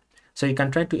screen. So you can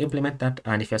try to implement that,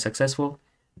 and if you're successful,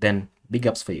 then big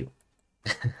ups for you.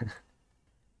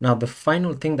 Now the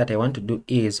final thing that I want to do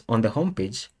is, on the home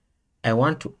page, I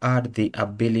want to add the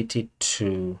ability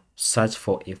to search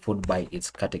for a food by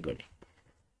its category.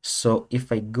 So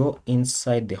if I go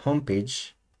inside the home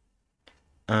page,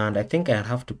 and I think I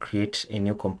have to create a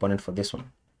new component for this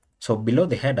one. So below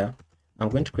the header, I'm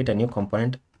going to create a new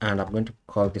component, and I'm going to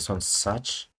call this one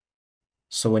search.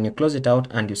 So when you close it out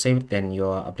and you save it, then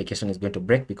your application is going to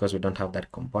break because we don't have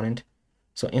that component.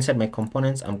 So inside my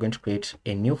components, I'm going to create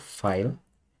a new file,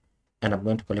 and I'm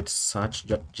going to call it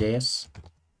search.js,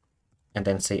 and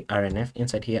then say RNF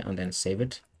inside here, and then save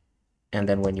it. And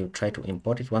then when you try to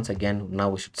import it, once again, now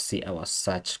we should see our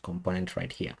search component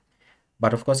right here.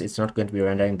 But of course, it's not going to be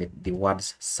rendering the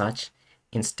words search.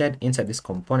 Instead, inside this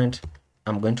component,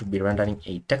 I'm going to be rendering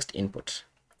a text input.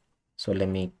 So let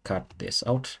me cut this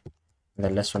out. And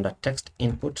then let's render text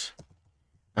input.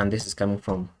 And this is coming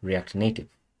from React Native.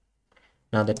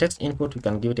 Now the text input, we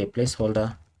can give it a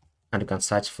placeholder, and you can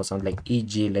search for something like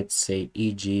e.g., let's say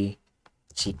e.g.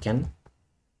 chicken,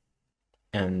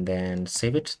 and then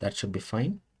save it. That should be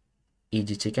fine.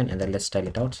 E.g. chicken, and then let's style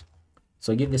it out.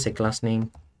 So give this a class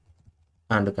name,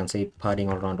 and you can say padding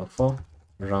all round of 4,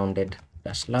 rounded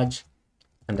dash large,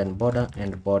 and then border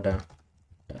and border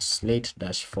dash slate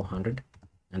dash 400,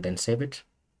 and then save it.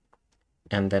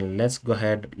 And then let's go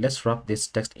ahead, let's wrap this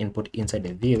text input inside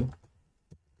the view,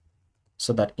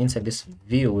 so that inside this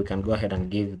view we can go ahead and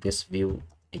give this view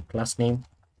a class name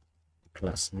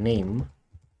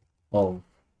of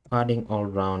padding all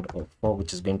round of 4,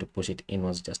 which is going to push it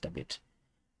inwards just a bit.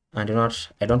 And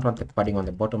I don't want the padding on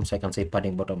the bottom, so I can say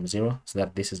padding bottom 0, so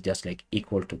that this is just like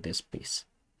equal to this piece.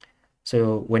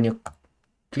 So when you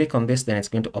click on this, then it's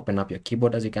going to open up your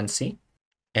keyboard, as you can see,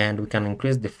 and we can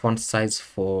increase the font size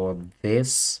for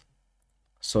this.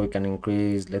 So we can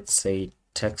increase, let's say,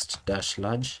 text dash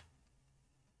large.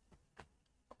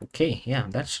 Okay, yeah,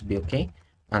 that should be okay.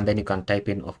 And then you can type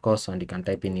in, of course, and you can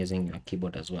type in using your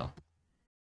keyboard as well.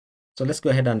 So let's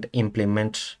go ahead and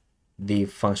implement the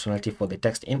functionality for the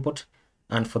text input.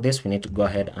 And for this, we need to go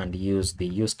ahead and use the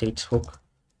useState hook.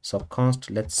 So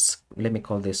const, let me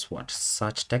call this what?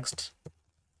 Search text,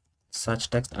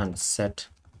 and set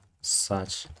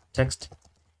search text.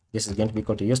 This is going to be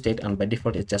equal to useState, and by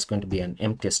default, it's just going to be an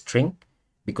empty string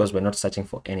because we're not searching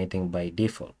for anything by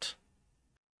default.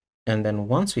 And then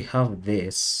once we have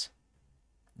this,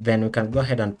 then we can go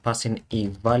ahead and pass in a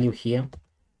value here,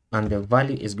 and the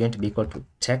value is going to be equal to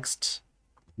text,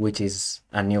 which is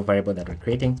a new variable that we're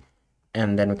creating.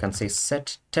 And then we can say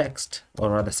set text,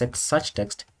 or rather set search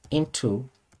text into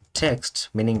text,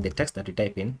 meaning the text that we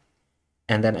type in.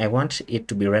 And then I want it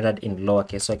to be rendered in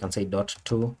lowercase, so I can say dot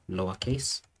to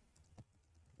lowercase.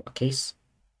 uppercase.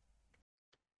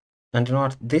 And you know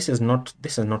what, this is not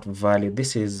value,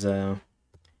 this is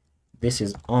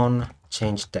on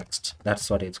change text. That's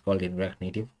what it's called in React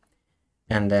Native.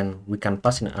 And then we can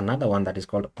pass in another one that is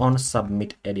called on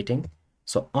submit editing.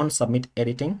 So on submit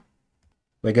editing,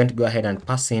 we're going to go ahead and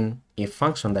pass in a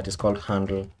function that is called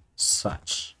handle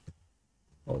search.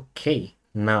 Okay,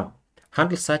 now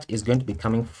handle search is going to be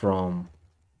coming from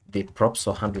the prop,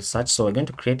 so handle search. So we're going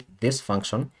to create this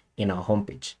function in our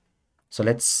homepage. So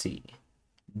let's see,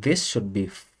 this should be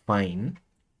fine,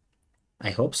 I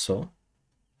hope so.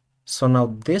 So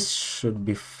now this should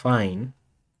be fine.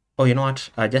 Oh, you know what,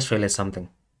 I just realized something.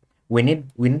 We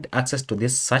need access to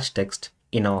this search text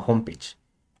in our homepage,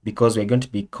 because we're going to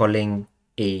be calling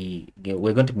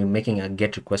we're going to be making a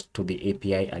GET request to the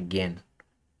API again.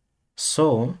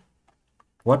 So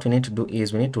what we need to do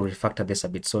is we need to refactor this a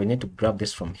bit. So we need to grab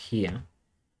this from here,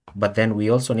 but then we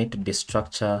also need to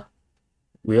destructure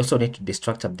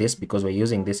this, because we're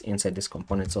using this inside this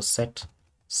component. So set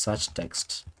search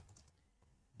text,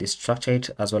 destructure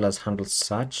it, as well as handle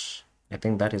search. I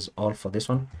think that is all for this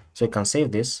one. So you can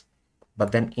save this,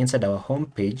 but then inside our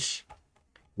home page,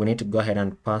 we need to go ahead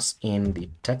and pass in the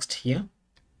text here.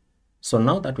 So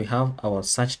now that we have our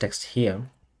search text here,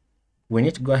 we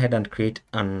need to go ahead and create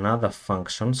another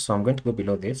function. So I'm going to go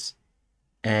below this,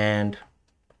 and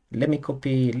let me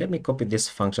copy this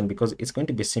function, because it's going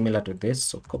to be similar to this.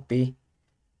 So copy,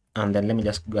 and then let me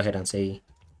just go ahead and say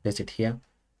paste it here,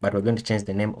 but we're going to change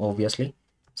the name, obviously.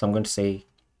 So I'm going to say,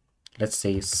 let's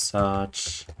say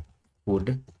search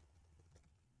food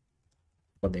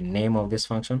for the name of this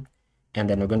function, and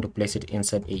then we're going to place it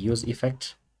inside a use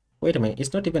effect. Wait a minute,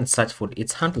 it's not even search food,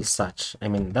 it's handle search. I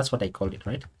mean, that's what I called it,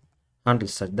 right? Handle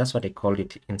search, that's what I called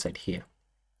it inside here.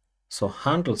 So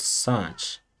handle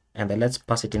search, and then let's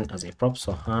pass it in as a prop.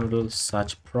 So handle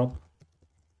search prop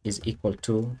is equal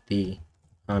to the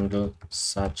handle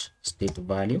search state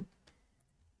value.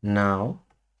 Now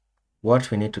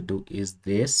what we need to do is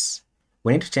this,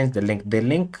 we need to change the link.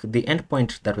 The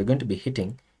endpoint that we're going to be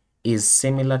hitting is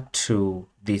similar to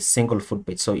the single food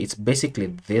page. So it's basically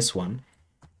this one,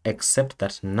 except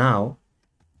that now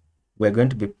we're going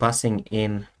to be passing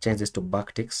in, change this to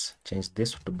backticks, change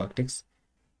this to backticks.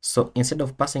 So instead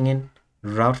of passing in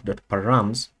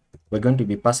route.params, we're going to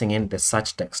be passing in the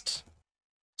search text.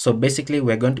 So basically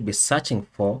we're going to be searching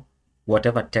for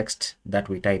whatever text that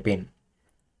we type in.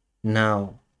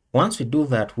 Now once we do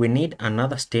that, we need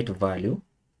another state value,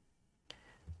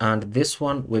 and this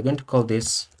one we're going to call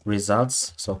this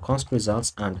results. So const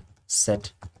results and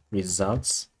set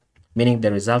results, meaning the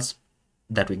results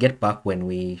that we get back when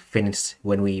we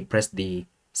press the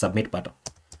submit button.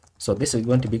 So this is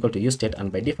going to be equal to useState,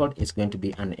 and by default it's going to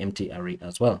be an empty array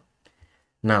as well.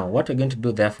 Now what we're going to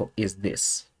do therefore is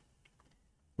this,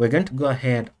 we're going to go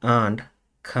ahead and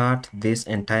cut this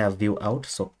entire view out.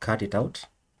 So cut it out,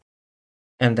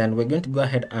 and then we're going to go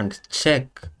ahead and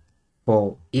check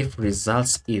for if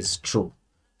results is true.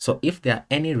 So if there are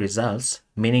any results,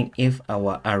 meaning if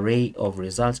our array of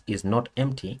results is not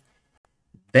empty,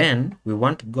 then we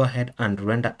want to go ahead and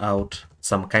render out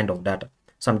some kind of data.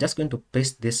 So I'm just going to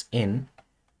paste this in,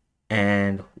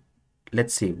 and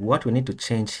let's see, what we need to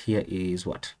change here is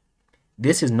what?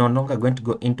 This is no longer going to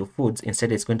go into foods,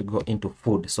 instead it's going to go into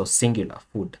food, so singular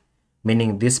food,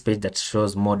 meaning this page that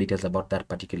shows more details about that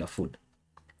particular food.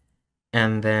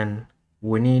 And then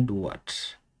we need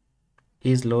what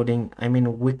is loading. I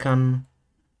mean, we can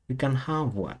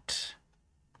have what,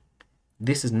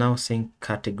 this is now saying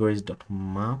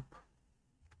categories.map,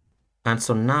 and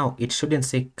so now it shouldn't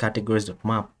say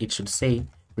categories.map, it should say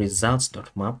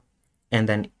results.map, and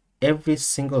then every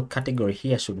single category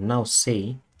here should now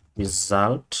say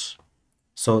result.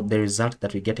 So the result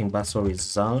that we're getting back, so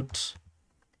result,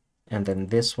 and then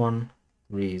this one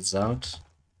result,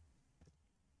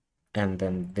 and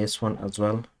then this one as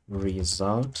well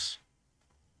result,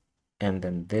 and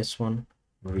then this one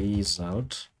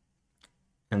result,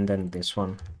 and then this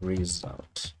one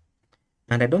result.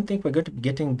 And I don't think we're going to be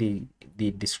getting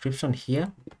the description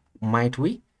here, might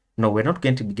we? No, we're not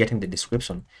going to be getting the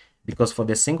description, because for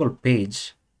the single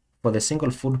page, for the single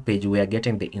food page, we are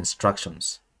getting the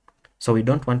instructions. So we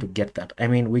don't want to get that. I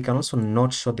mean, we can also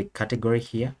not show the category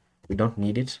here, we don't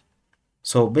need it.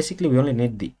 So basically we only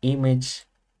need the image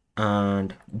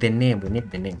and the name. We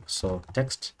need the name, so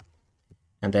text,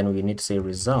 and then we need to say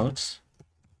result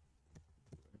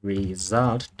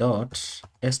dot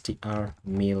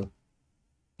strmil.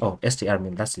 Oh,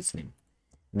 strmil, that's its name.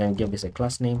 And then give this a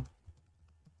class name,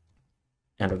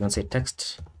 and we're going to say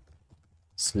text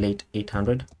slate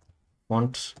 800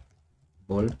 font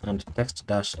bold and text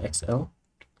dash XL.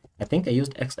 I think I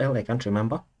used XL, I can't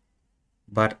remember.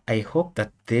 but I hope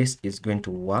that this is going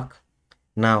to work.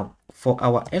 Now for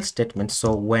our else statement,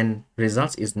 so when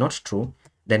results is not true,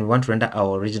 then we want to render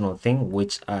our original thing,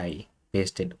 which I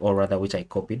pasted, or rather which I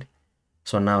copied.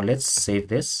 So now let's save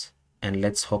this and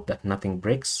let's hope that nothing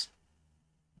breaks.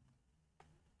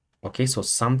 Okay, so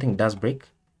something does break.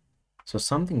 So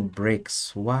something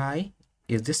breaks. Why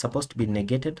is this supposed to be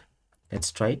negated?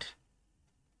 Let's try it.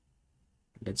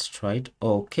 Let's try it.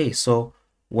 Okay, so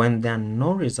when there are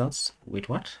no results, wait,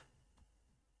 what?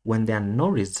 When there are no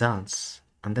results,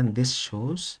 and then this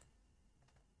shows,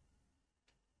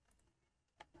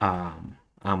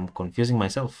 I'm confusing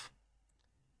myself.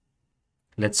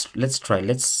 Let's try.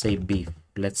 Let's say beef.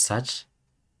 Let's search.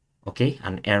 Okay,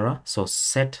 an error. So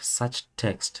set such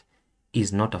text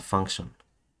is not a function.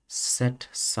 Set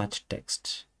such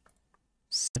text.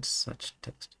 Set such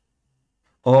text.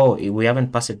 Oh, we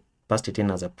haven't passed it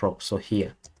in as a prop. So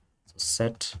here, so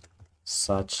set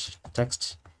such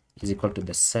text is equal to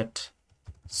the set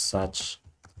such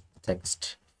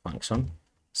text function.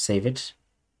 Save it,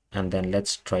 and then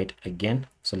let's try it again.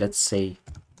 So let's say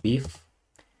beef,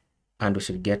 and we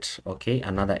should get, okay,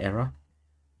 another error.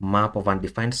 Map of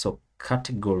undefined. So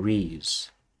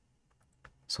categories.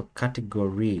 So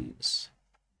categories.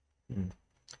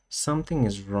 Something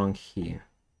is wrong here.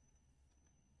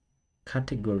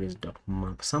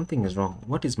 Categories.map. Something is wrong.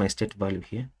 What is my state value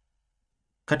here?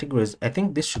 Categories. I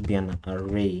think this should be an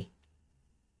array.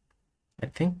 I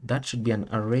think that should be an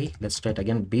array. Let's try it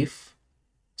again. Beef.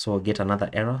 So we'll get another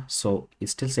error. So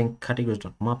it's still saying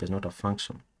categories.map is not a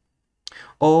function.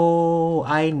 Oh,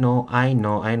 I know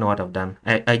what I've done.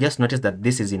 I just noticed that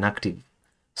this is inactive.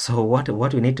 So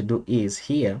what we need to do is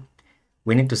here,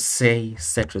 we need to say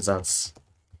set results,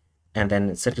 and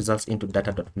then set results into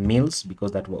data.mils,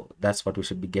 because that's what we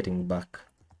should be getting back.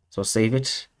 So save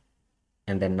it,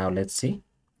 and then now let's see.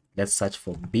 Let's search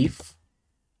for beef,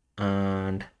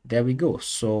 and there we go.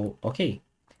 So okay,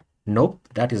 nope,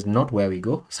 that is not where we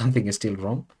go. Something is still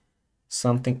wrong.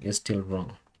 Something is still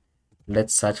wrong.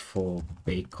 Let's search for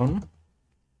bacon,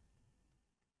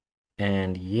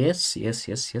 and yes,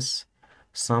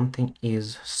 something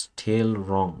is still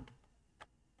wrong.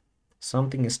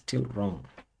 Something is still wrong.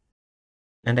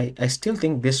 And I still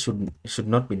think this should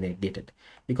not be negated,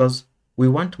 because we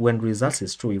want, when results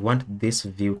is true, we want this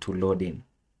view to load in,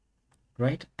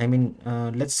 right? I mean,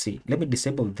 let's see. Let me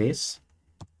disable this.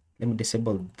 Let me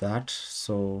disable that.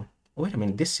 So wait a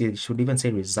minute, this should even say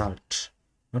result,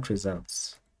 not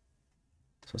results.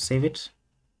 So save it.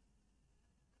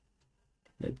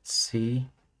 Let's see.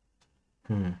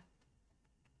 And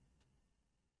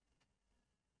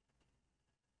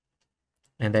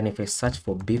then if I search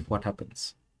for beef, what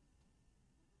happens?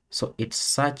 So it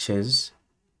searches,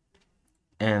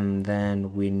 and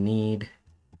then we need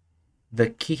the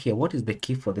key here. What is the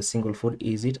key for the single food?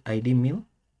 Is it ID meal?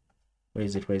 Where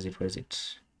is it?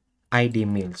 ID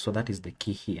meal. So that is the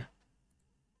key here.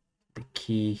 The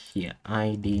key here,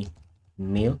 ID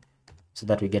meal, so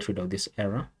that we get rid of this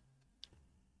error.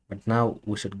 But now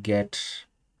we should get,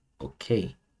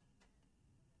 okay.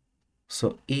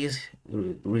 So is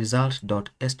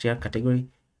result.str category.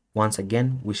 Once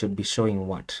again, we should be showing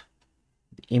what?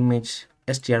 The image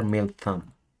str mail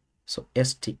thumb. So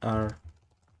str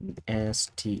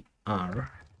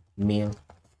mail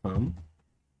thumb,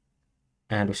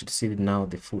 and we should see now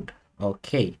the food.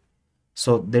 Okay,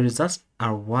 so the results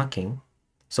are working.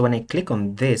 So when I click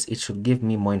on this, it should give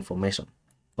me more information.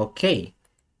 Okay,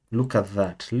 look at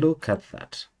that. Look at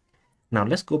that. Now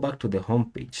let's go back to the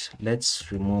home page.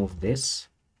 Let's remove this,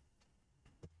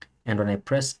 and when I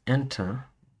press enter,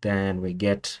 then we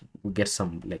get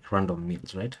some like random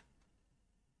meals, right?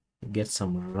 We get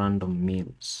some random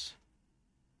meals.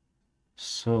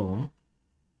 So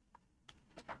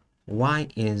why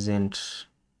does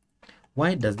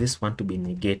this want to be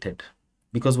negated?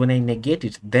 Because when I negate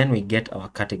it, then we get our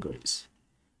categories.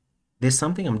 There's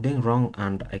something I'm doing wrong,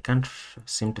 and I can't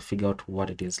seem to figure out what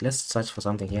it is. Let's search for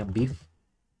something here. Beef.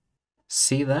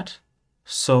 See that?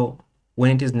 So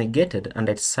when it is negated and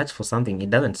I search for something,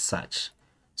 it doesn't search.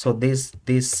 So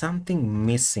there's something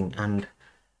missing, and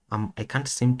I can't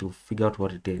seem to figure out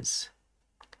what it is.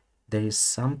 There is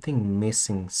something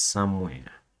missing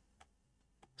somewhere.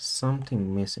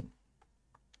 Something missing.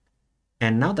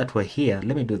 And now that we're here,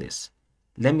 let me do this.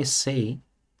 Let me say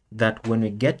that when we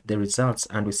get the results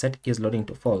and we set is loading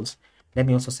to false, let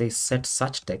me also say set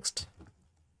such text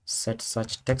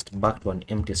back to an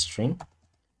empty string,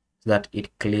 so that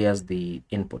it clears the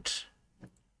input.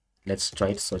 Let's try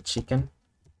it. So chicken,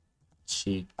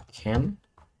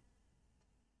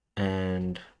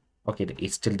 and okay,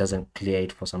 it still doesn't clear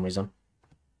it for some reason.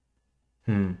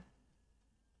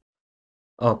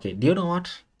 Okay, do you know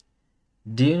what?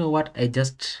 Do you know what I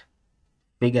just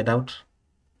figured out?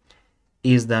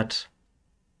 Is that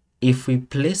if we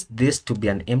place this to be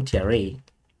an empty array,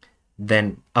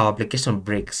 then our application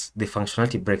breaks, the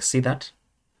functionality breaks. See that?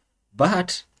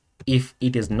 But if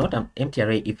it is not an empty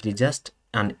array, if it is just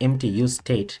an empty use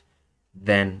state,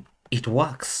 then it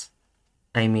works.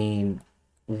 I mean,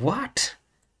 what?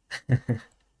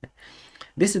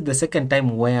 This is the second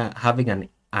time where having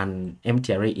an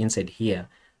empty array inside here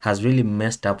has really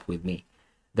messed up with me.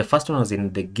 The first one was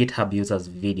in the GitHub users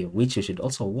video, which you should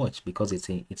also watch because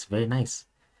it's very nice.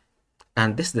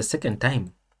 And this is the second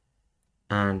time,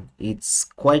 and it's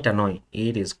quite annoying.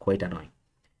 It is quite annoying.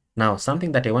 Now,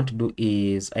 something that I want to do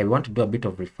is I want to do a bit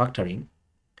of refactoring.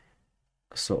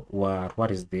 So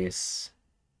what is this?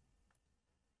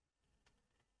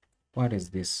 What is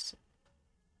this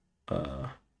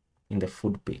in the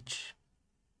food page?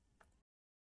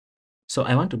 So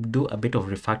I want to do a bit of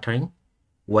refactoring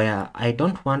where I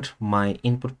don't want my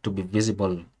input to be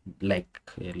visible like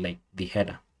the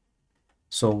header.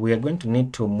 So we are going to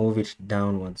need to move it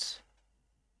downwards,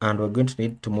 and we're going to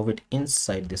need to move it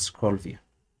inside the scroll view.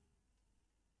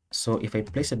 So if I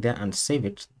place it there and save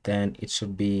it, then it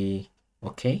should be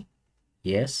okay.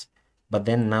 Yes, but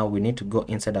then now we need to go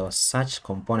inside our search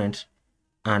component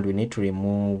and we need to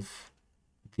remove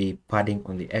the padding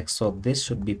on the X. So this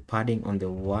should be padding on the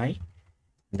Y.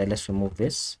 Then let's remove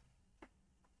this.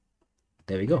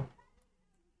 There we go.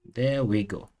 There we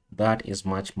go. That is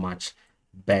much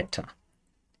better.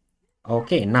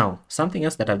 Okay, now something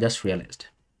else that I've just realized.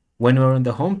 When we're on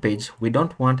the home page, we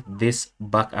don't want this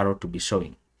back arrow to be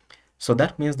showing. So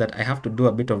that means that I have to do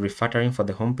a bit of refactoring for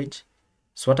the home page.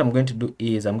 So what I'm going to do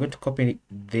is I'm going to copy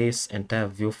this entire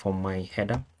view from my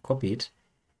header, copy it,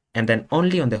 and then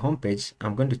only on the home page,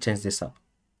 I'm going to change this up.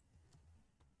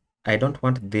 I don't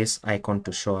want this icon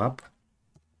to show up,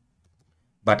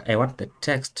 but I want the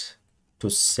text to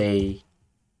say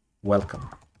welcome,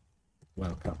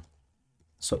 welcome.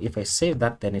 So if I save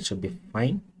that, then it should be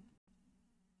fine.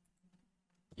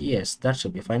 Yes, that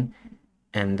should be fine.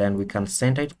 And then we can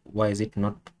center it. Why is it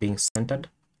not being centered?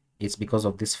 It's because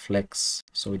of this flex.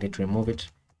 So we need to remove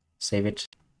it, save it,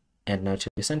 and now it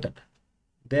should be centered.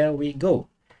 There we go.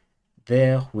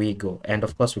 There we go. And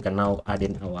of course, we can now add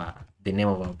in the name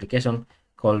of our application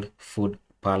called Food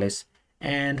Palace.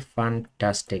 And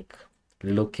fantastic,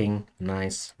 looking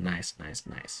nice.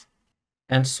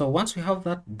 And so once we have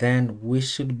that, then we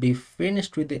should be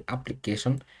finished with the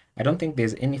application. I don't think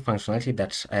there's any functionality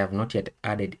that I have not yet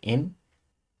added in,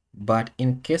 but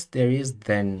in case there is,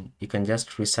 then you can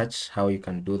just research how you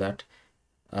can do that.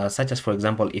 Such as, for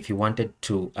example, if you wanted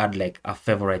to add like a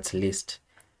favorites list,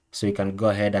 so you can go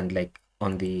ahead and like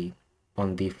on the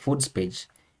foods page,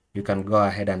 you can go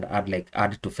ahead and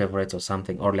add to favorites or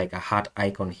something, or like a heart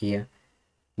icon here,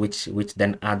 which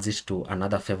then adds it to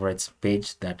another favorites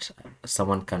page that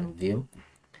someone can view.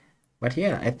 But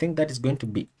yeah, I think that is going to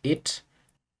be it.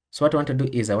 So what I want to do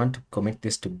is I want to commit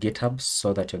this to GitHub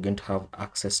so that you're going to have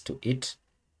access to it.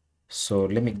 So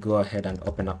let me go ahead and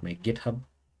open up my GitHub.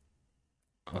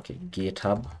 Okay,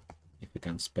 GitHub, if you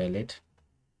can spell it.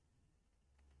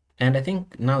 And I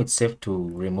think now it's safe to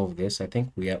remove this. I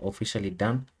think we are officially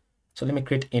done. So let me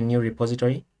create a new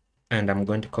repository, and I'm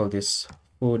going to call this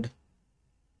food.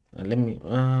 Let me,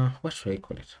 what should I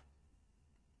call it?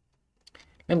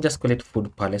 Let me just call it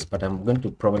Food Palace, but I'm going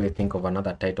to probably think of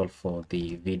another title for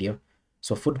the video.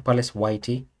 So Food Palace YT,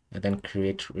 and then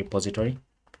create repository,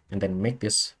 and then make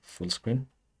this full screen,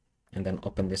 and then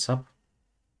open this up,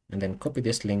 and then copy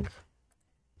this link,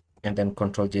 and then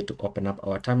Ctrl J to open up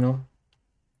our terminal.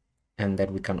 And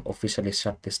then we can officially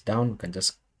shut this down. We can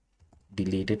just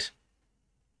delete it.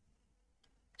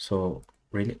 So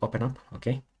really open up,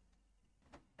 okay?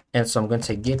 And so I'm going to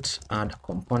say git add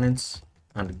components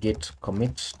and git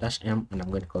commit -m, and I'm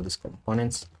going to call this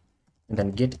components, and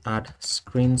then git add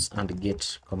screens and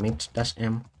git commit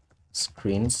 -m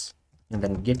screens, and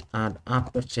then git add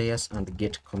app.js and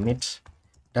git commit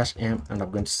 -m, and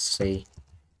I'm going to say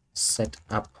set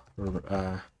up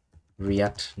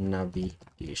React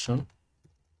navigation,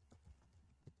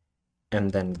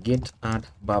 and then git add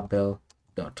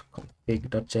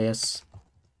babel.config.js,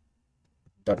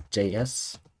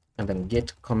 and then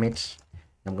git commit.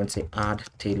 I'm going to say add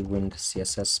Tailwind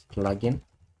CSS plugin,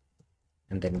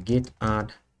 and then git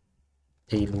add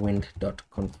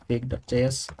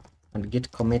tailwind.config.js and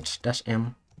git commit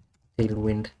 -m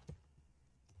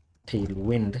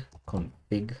tailwind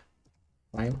config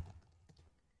file,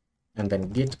 and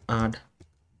then git add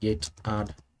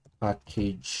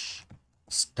package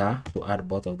star to add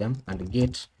both of them, and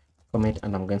git commit,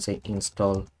 and I'm going to say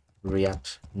install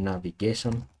React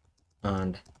navigation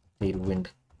and Tailwind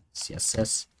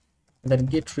CSS, and then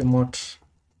git remote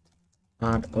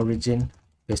add origin,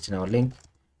 paste in our link,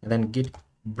 and then git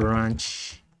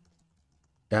branch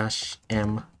dash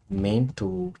m main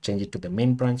to change it to the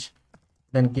main branch,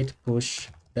 then git push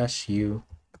dash u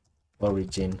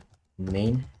origin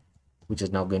main, which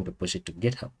is now going to push it to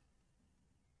GitHub.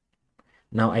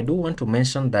 Now I do want to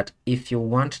mention that if you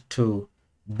want to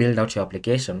build out your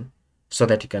application so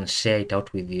that you can share it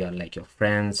out with your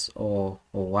friends or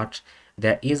what,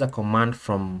 there is a command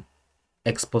from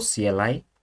Expo CLI,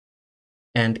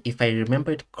 and if I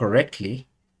remember it correctly,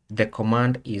 the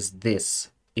command is this.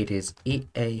 It is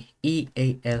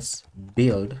EAS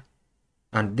build,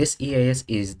 and this EAS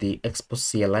is the Expo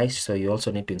CLI, so you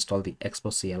also need to install the Expo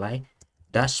CLI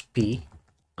 -p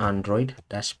Android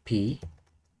 -p,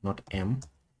 not M,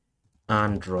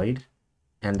 Android,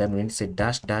 and then we need to say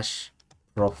 --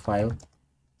 profile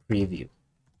preview.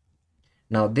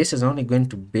 Now this is only going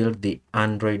to build the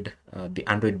Android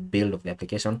build of the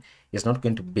application. It's not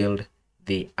going to build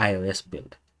the iOS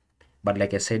build. But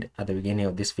like I said at the beginning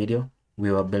of this video,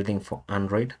 we were building for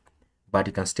Android, but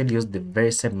you can still use the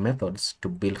very same methods to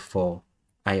build for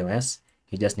iOS.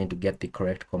 You just need to get the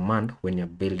correct command when you're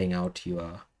building out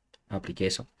your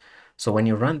application. So when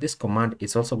you run this command,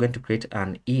 it's also going to create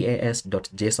an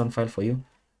eas.json file for you,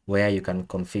 where you can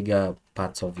configure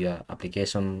parts of your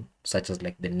application, such as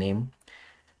like the name.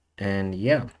 And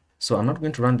yeah, so I'm not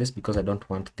going to run this because I don't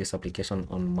want this application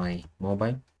on my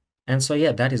mobile. And so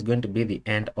yeah, that is going to be the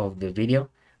end of the video.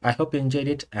 I hope you enjoyed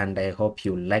it and I hope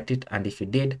you liked it. And if you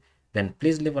did, then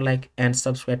please leave a like and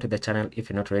subscribe to the channel if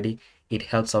you're not already. It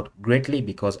helps out greatly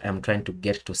because I'm trying to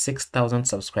get to 6,000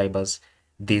 subscribers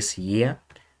this year.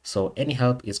 So any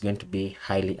help is going to be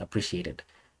highly appreciated.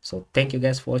 So thank you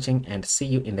guys for watching and see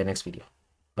you in the next video.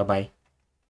 Bye bye.